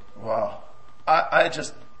 Wow.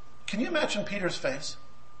 Can you imagine Peter's face?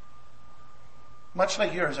 Much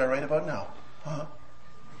like yours are right about now. Huh?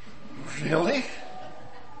 Really?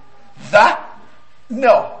 That?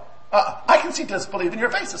 No. I can see disbelief in your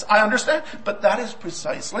faces. I understand. But that is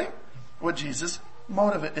precisely what Jesus'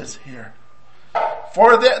 motive is here.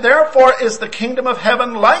 Therefore is the kingdom of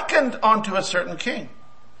heaven likened unto a certain king.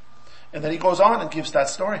 And then he goes on and gives that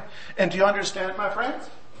story. And do you understand, my friends?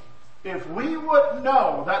 If we would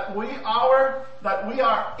know that we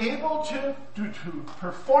are able to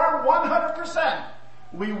perform 100%,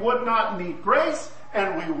 we would not need grace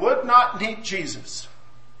and we would not need Jesus.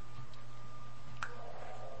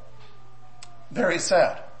 Very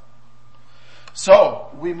sad. So,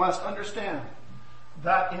 we must understand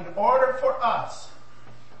that in order for us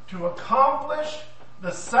to accomplish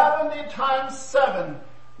the 70 times 7,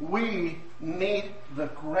 we need the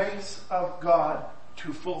grace of God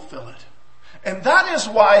to fulfill it. And that is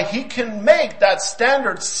why he can make that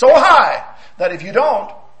standard so high that if you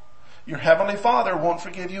don't, your Heavenly Father won't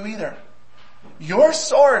forgive you either. Your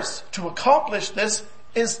source to accomplish this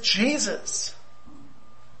is Jesus.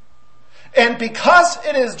 And because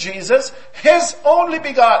it is Jesus, his only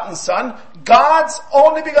begotten Son, God's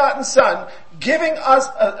only begotten Son, giving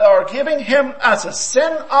him as a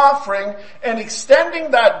sin offering and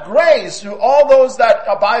extending that grace to all those that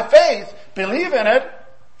by faith believe in it,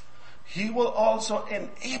 he will also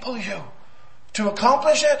enable you to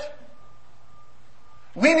accomplish it.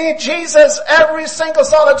 We need Jesus every single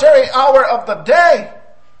solitary hour of the day.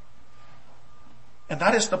 And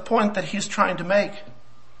that is the point that he's trying to make.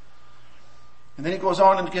 And then he goes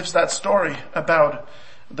on and gives that story about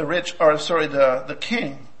the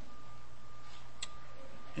king.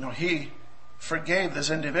 You know, he forgave this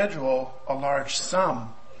individual a large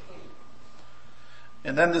sum.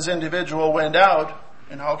 And then this individual went out,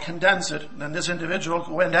 and I'll condense it. And then this individual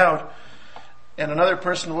went out, and another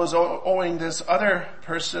person was owing this other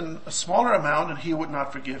person a smaller amount, and he would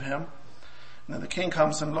not forgive him. And then the king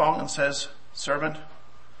comes along and says, "Servant,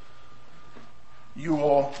 you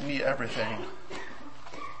owe me everything."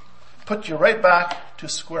 Put you right back to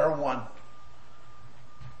square one.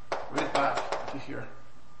 Right back to here.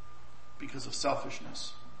 Because of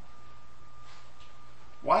selfishness.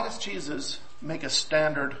 Why does Jesus make a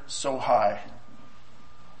standard so high?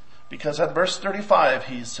 Because at verse 35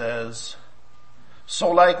 he says, "So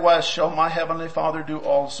likewise shall my heavenly Father do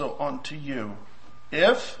also unto you,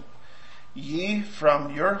 if ye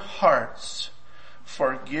from your hearts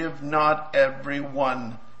forgive not every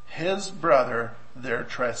one his brother their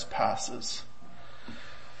trespasses."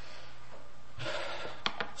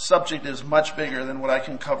 Subject is much bigger than what I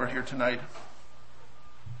can cover here tonight.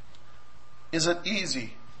 Is it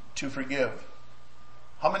easy to forgive?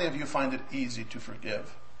 How many of you find it easy to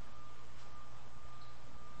forgive?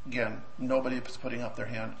 Again, nobody is putting up their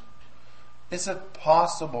hand. Is it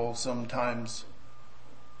possible sometimes?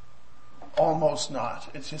 Almost not.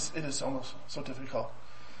 It is almost so difficult.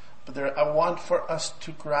 But I want for us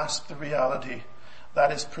to grasp the reality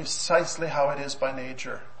that is precisely how it is by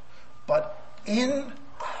nature. But in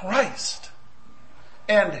Christ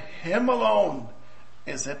and Him alone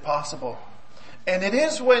is it possible. And it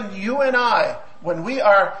is when you and I, when we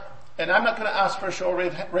are, and I'm not going to ask for a show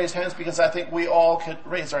of raised hands because I think we all could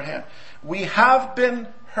raise our hand. We have been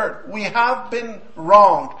hurt. We have been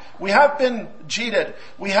wronged. We have been cheated.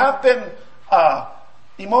 We have been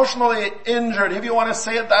emotionally injured, if you want to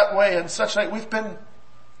say it that way, and such like. We've been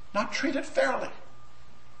not treated fairly.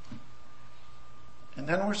 And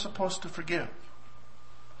then we're supposed to forgive.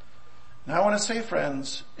 Now I want to say,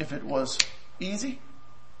 friends, if it was easy,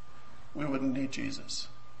 we wouldn't need Jesus.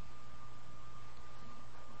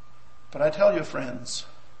 But I tell you, friends,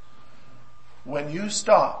 when you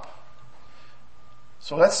stop,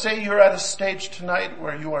 so let's say you're at a stage tonight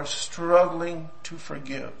where you are struggling to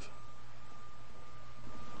forgive.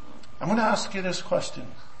 I'm going to ask you this question.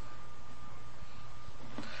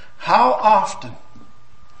 How often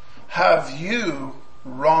have you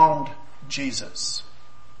wronged Jesus?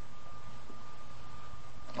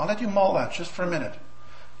 I'll let you mull that just for a minute.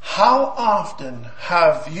 How often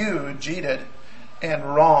have you cheated and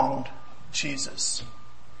wronged Jesus?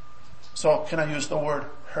 So can I use the word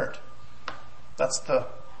hurt? That's the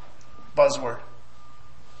buzzword.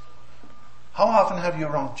 How often have you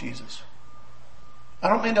wronged Jesus? I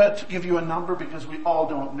don't mean to give you a number because we all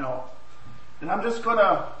don't know. And I'm just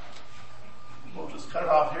we'll just cut it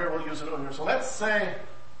off here, we'll use it over here. So let's say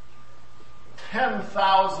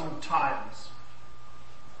 10,000 times.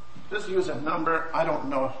 Just use a number, I don't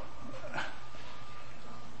know.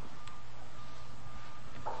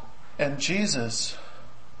 And Jesus,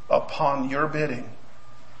 upon your bidding,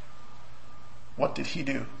 what did He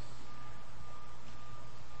do?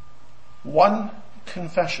 One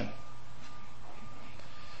confession.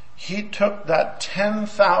 He took that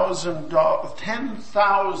 10,000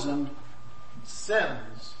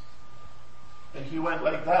 sins, and He went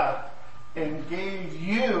like that, and gave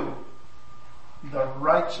you the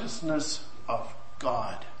righteousness of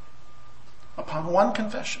God upon one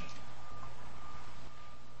confession.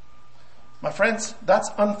 My friends, that's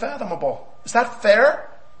unfathomable. Is that fair?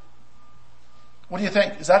 What do you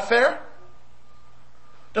think? Is that fair?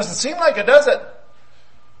 Doesn't seem like it, does it?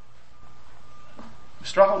 We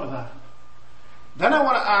struggle with that. Then I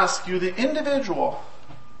want to ask you, the individual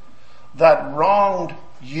that wronged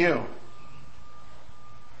you,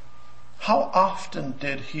 how often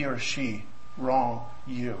did he or she wrong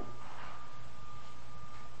you?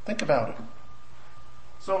 Think about it.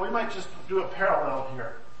 So we might just do a parallel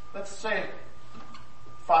here. Let's say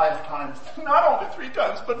 5 times. Not only 3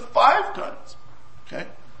 times, but 5 times. Okay?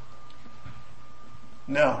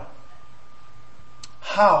 Now,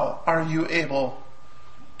 how are you able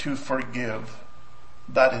to forgive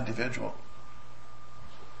that individual?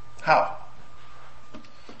 How?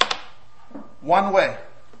 One way.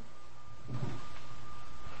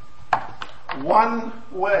 One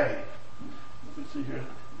way. Let me see here.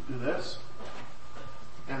 Do this.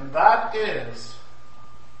 And that is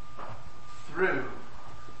through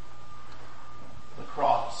the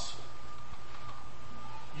cross.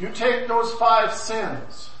 You take those 5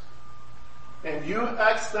 sins and you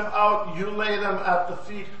X them out, you lay them at the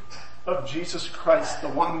feet of Jesus Christ, the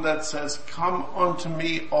one that says, "Come unto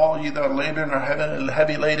me, all ye that are laden or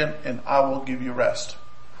heavy laden, and I will give you rest."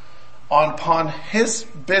 Upon His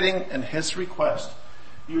bidding and His request,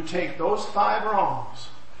 you take those 5 wrongs,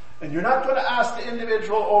 and you're not going to ask the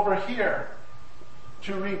individual over here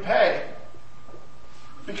to repay,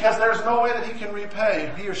 because there's no way that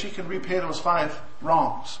he or she can repay those 5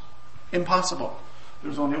 wrongs. Impossible.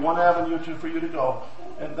 There's only one avenue for you to go,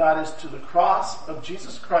 and that is to the cross of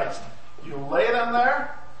Jesus Christ. You lay them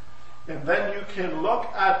there, and then you can look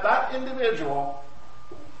at that individual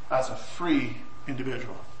as a free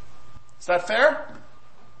individual. Is that fair?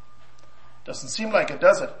 Doesn't seem like it,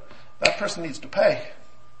 does it? That person needs to pay.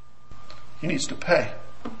 He needs to pay.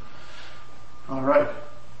 All right.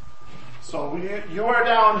 So you are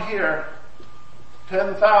down here,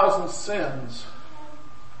 10,000 sins.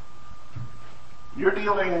 You're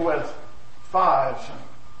dealing with 5.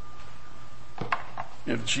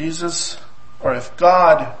 If Jesus, or if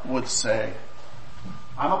God would say,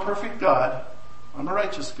 "I'm a perfect God, I'm a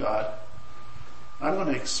righteous God, I'm going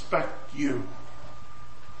to expect you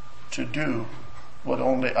to do what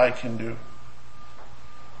only I can do,"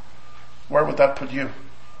 where would that put you?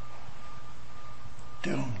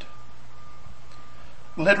 doomed.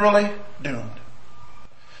 Literally doomed.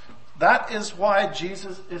 That is why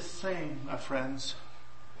Jesus is saying, my friends,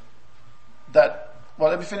 that, well,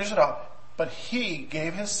 let me finish it up. But he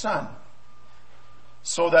gave his son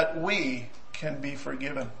so that we can be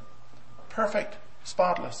forgiven. Perfect,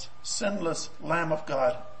 spotless, sinless Lamb of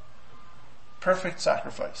God. Perfect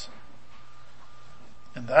sacrifice.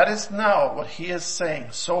 And that is now what he is saying.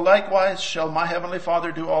 So likewise shall my heavenly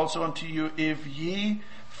Father do also unto you, if ye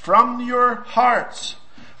from your hearts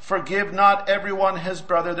forgive not everyone his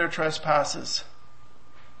brother their trespasses.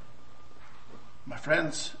 My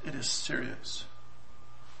friends, it is serious.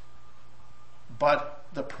 But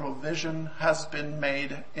the provision has been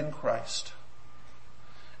made in Christ.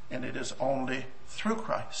 And it is only through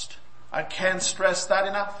Christ. I can't stress that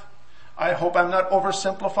enough. I hope I'm not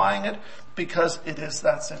oversimplifying it, because it is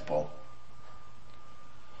that simple.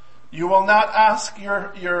 You will not ask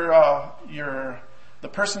the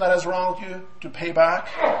person that has wronged you to pay back.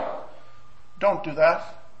 Don't do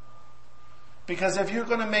that. Because if you're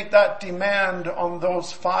going to make that demand on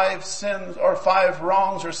those 5 sins or 5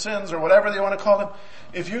 wrongs or sins or whatever they want to call them,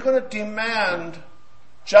 if you're going to demand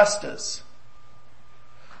justice,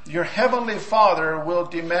 your heavenly Father will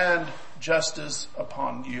demand justice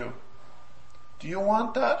upon you. Do you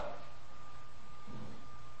want that?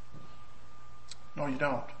 No, you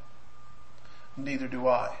don't. Neither do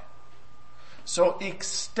I. So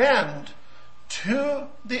extend to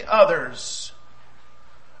the others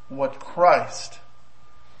what Christ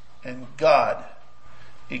and God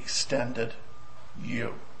extended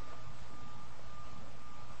you.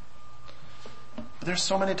 But there's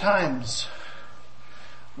so many times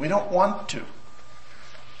we don't want to.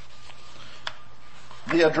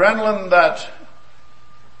 The adrenaline that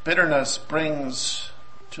bitterness brings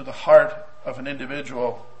to the heart of an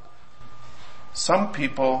individual, some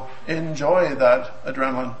people enjoy that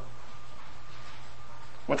adrenaline.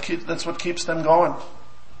 That's what keeps them going.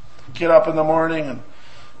 Get up in the morning and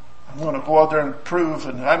I'm going to go out there and prove,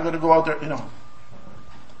 and I'm going to go out there,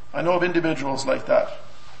 I know of individuals like that.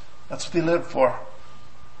 That's what they live for.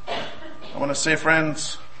 I want to say,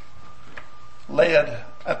 friends, lay it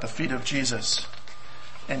at the feet of Jesus,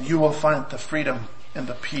 and you will find the freedom and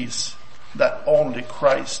the peace that only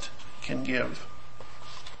Christ can give.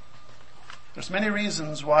 There's many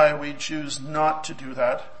reasons why we choose not to do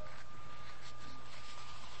that.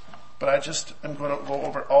 But I'm going to go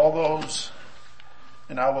over all those,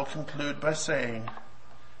 and I will conclude by saying,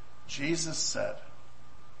 Jesus said,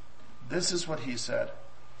 this is what he said,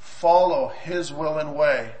 follow his will and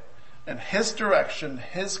way, and his direction,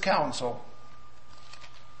 his counsel,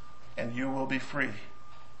 and you will be free,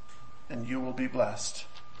 and you will be blessed,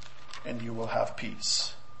 and you will have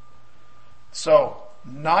peace. So,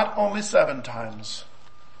 not only 7 times,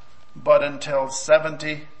 but until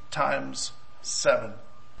 70 times 7.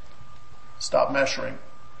 Stop measuring.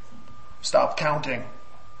 Stop counting.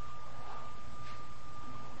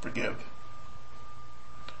 Forgive.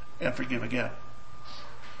 And forgive again.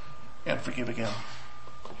 And forgive again.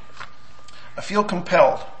 I feel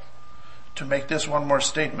compelled to make this one more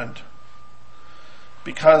statement,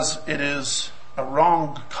 because it is a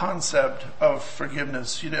wrong concept of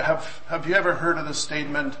forgiveness. Have you ever heard of the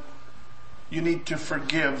statement, you need to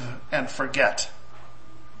forgive and forget?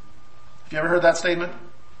 Have you ever heard that statement?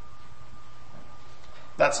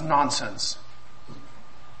 That's nonsense.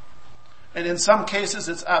 And in some cases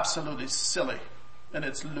it's absolutely silly and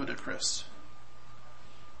it's ludicrous.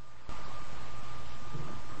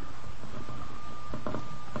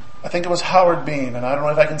 I think it was Howard Bean, and I don't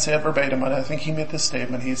know if I can say it verbatim, but I think he made this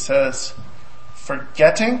statement. He says,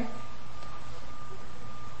 forgetting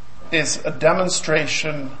is a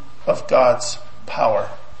demonstration of God's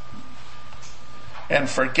power, and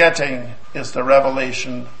forgetting is the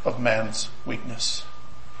revelation of man's weakness.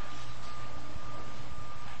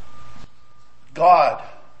 God,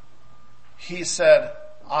 he said,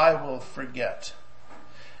 I will forget,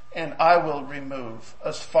 and I will remove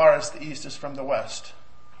as far as the east is from the west.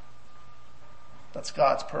 That's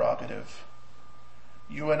God's prerogative.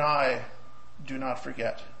 You and I do not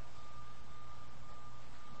forget.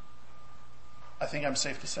 I think I'm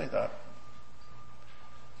safe to say that.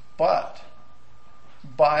 But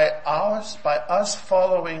by us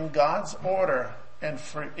following God's order and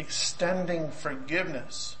for extending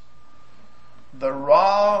forgiveness, the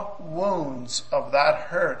raw wounds of that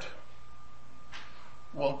hurt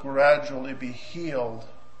will gradually be healed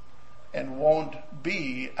and won't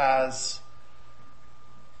be as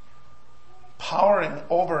powering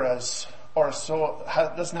over us, or so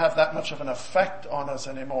doesn't have that much of an effect on us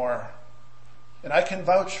anymore. And I can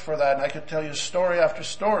vouch for that, and I could tell you story after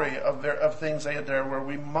story of things they had there where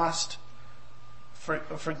we must.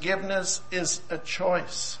 Forgiveness is a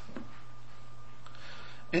choice.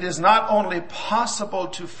 It is not only possible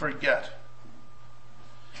to forget,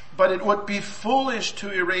 but it would be foolish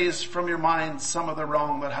to erase from your mind some of the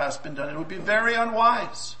wrong that has been done. It would be very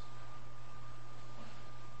unwise.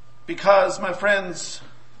 Because, my friends,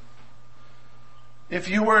 if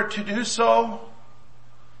you were to do so,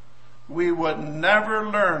 we would never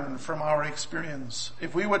learn from our experience.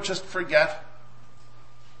 If we would just forget.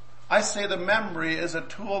 I say the memory is a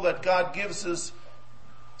tool that God gives us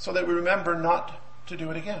so that we remember not to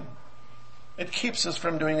do it again. It keeps us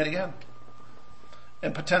from doing it again.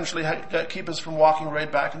 And potentially keep us from walking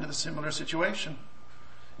right back into the similar situation.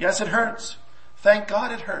 Yes, it hurts. Thank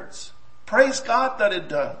God it hurts. Praise God that it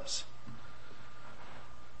does.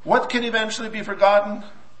 What can eventually be forgotten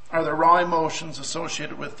are the raw emotions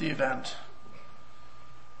associated with the event.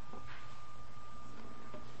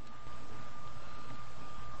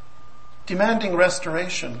 Demanding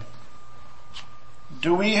restoration.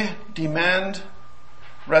 Do we demand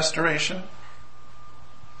restoration?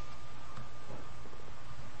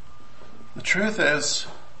 The truth is,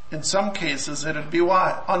 in some cases, it would be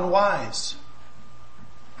unwise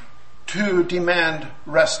to demand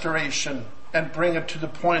restoration and bring it to the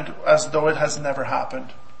point as though it has never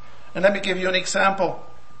happened. And let me give you an example.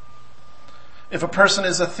 If a person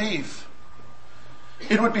is a thief,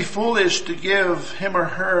 it would be foolish to give him or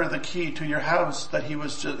her the key to your house that he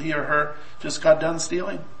or her just got done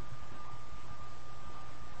stealing.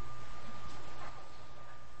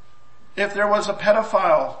 If there was a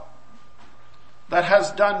pedophile that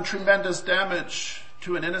has done tremendous damage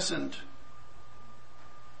to an innocent,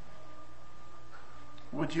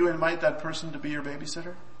 would you invite that person to be your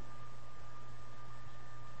babysitter?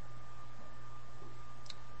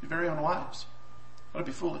 Be very unwise. That would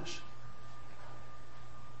be foolish.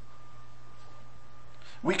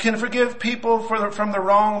 We can forgive people from the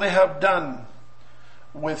wrong they have done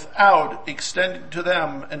without extending to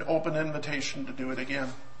them an open invitation to do it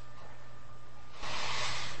again.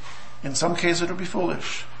 In some cases, it would be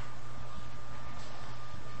foolish.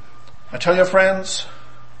 I tell you, friends,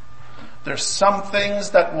 there's some things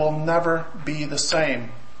that will never be the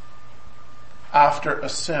same after a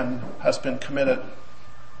sin has been committed.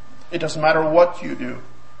 It doesn't matter what you do.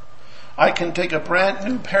 I can take a brand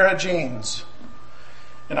new pair of jeans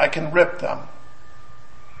and I can rip them.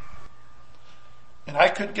 And I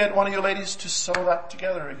could get one of you ladies to sew that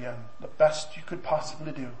together again, the best you could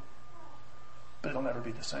possibly do. But it'll never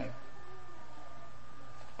be the same.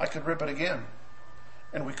 I could rip it again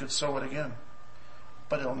and we could sew it again,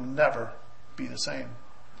 but it'll never be the same.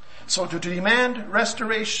 So to demand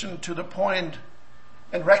restoration to the point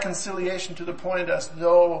and reconciliation to the point as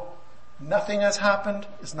though nothing has happened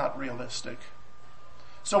is not realistic.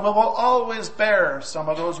 So we will always bear some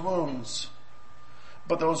of those wounds,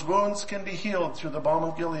 but those wounds can be healed through the balm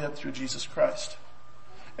of Gilead through Jesus Christ.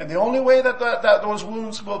 And the only way that those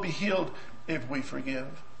wounds will be healed if we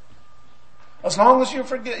forgive. As long as you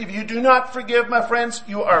forgive, if you do not forgive, my friends,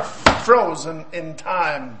 you are frozen in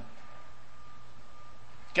time.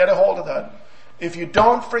 Get a hold of that. If you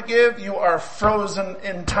don't forgive, you are frozen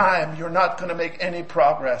in time. You're not going to make any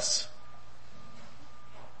progress.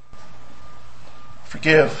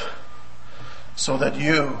 Forgive so that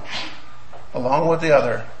you, along with the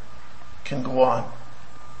other, can go on.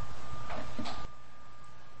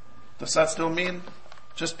 Does that still mean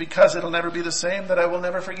just because it'll never be the same that I will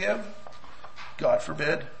never forgive? God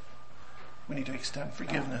forbid. We need to extend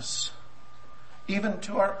forgiveness. Even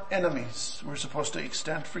to our enemies, we're supposed to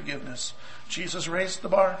extend forgiveness. Jesus raised the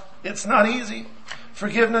bar. It's not easy.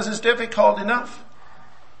 Forgiveness is difficult enough.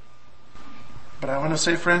 But I want to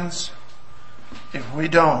say, friends, if we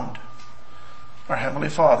don't, our Heavenly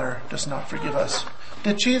Father does not forgive us.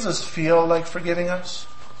 Did Jesus feel like forgiving us?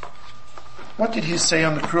 What did he say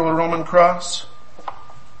on the cruel Roman cross?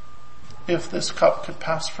 If this cup could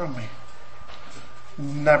pass from me,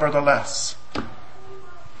 nevertheless,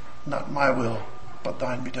 not my will, but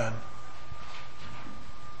thine be done.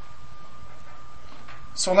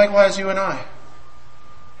 So likewise, you and I,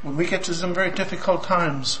 when we get to some very difficult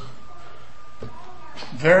times,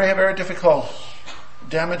 very, very difficult,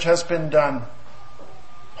 damage has been done,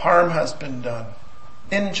 harm has been done,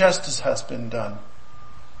 injustice has been done,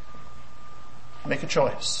 make a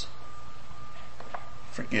choice.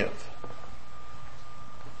 Forgive.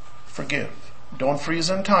 Forgive. Don't freeze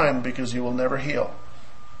in time because you will never heal.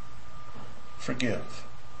 Forgive.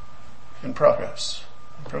 And progress.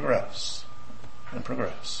 And progress. And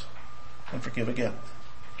progress. And forgive again.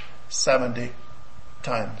 70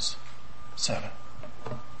 times 7.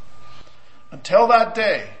 Until that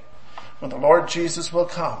day when the Lord Jesus will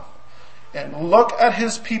come and look at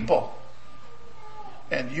his people,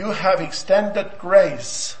 and you have extended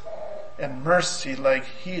grace and mercy like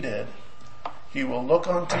he did, he will look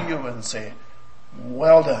unto you and say,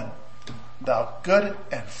 well done, thou good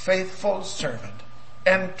and faithful servant.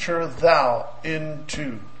 Enter thou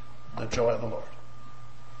into the joy of the Lord.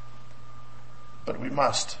 But we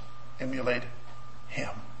must emulate him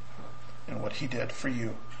and what he did for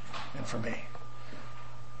you and for me.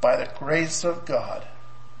 By the grace of God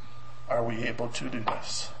are we able to do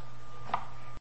this.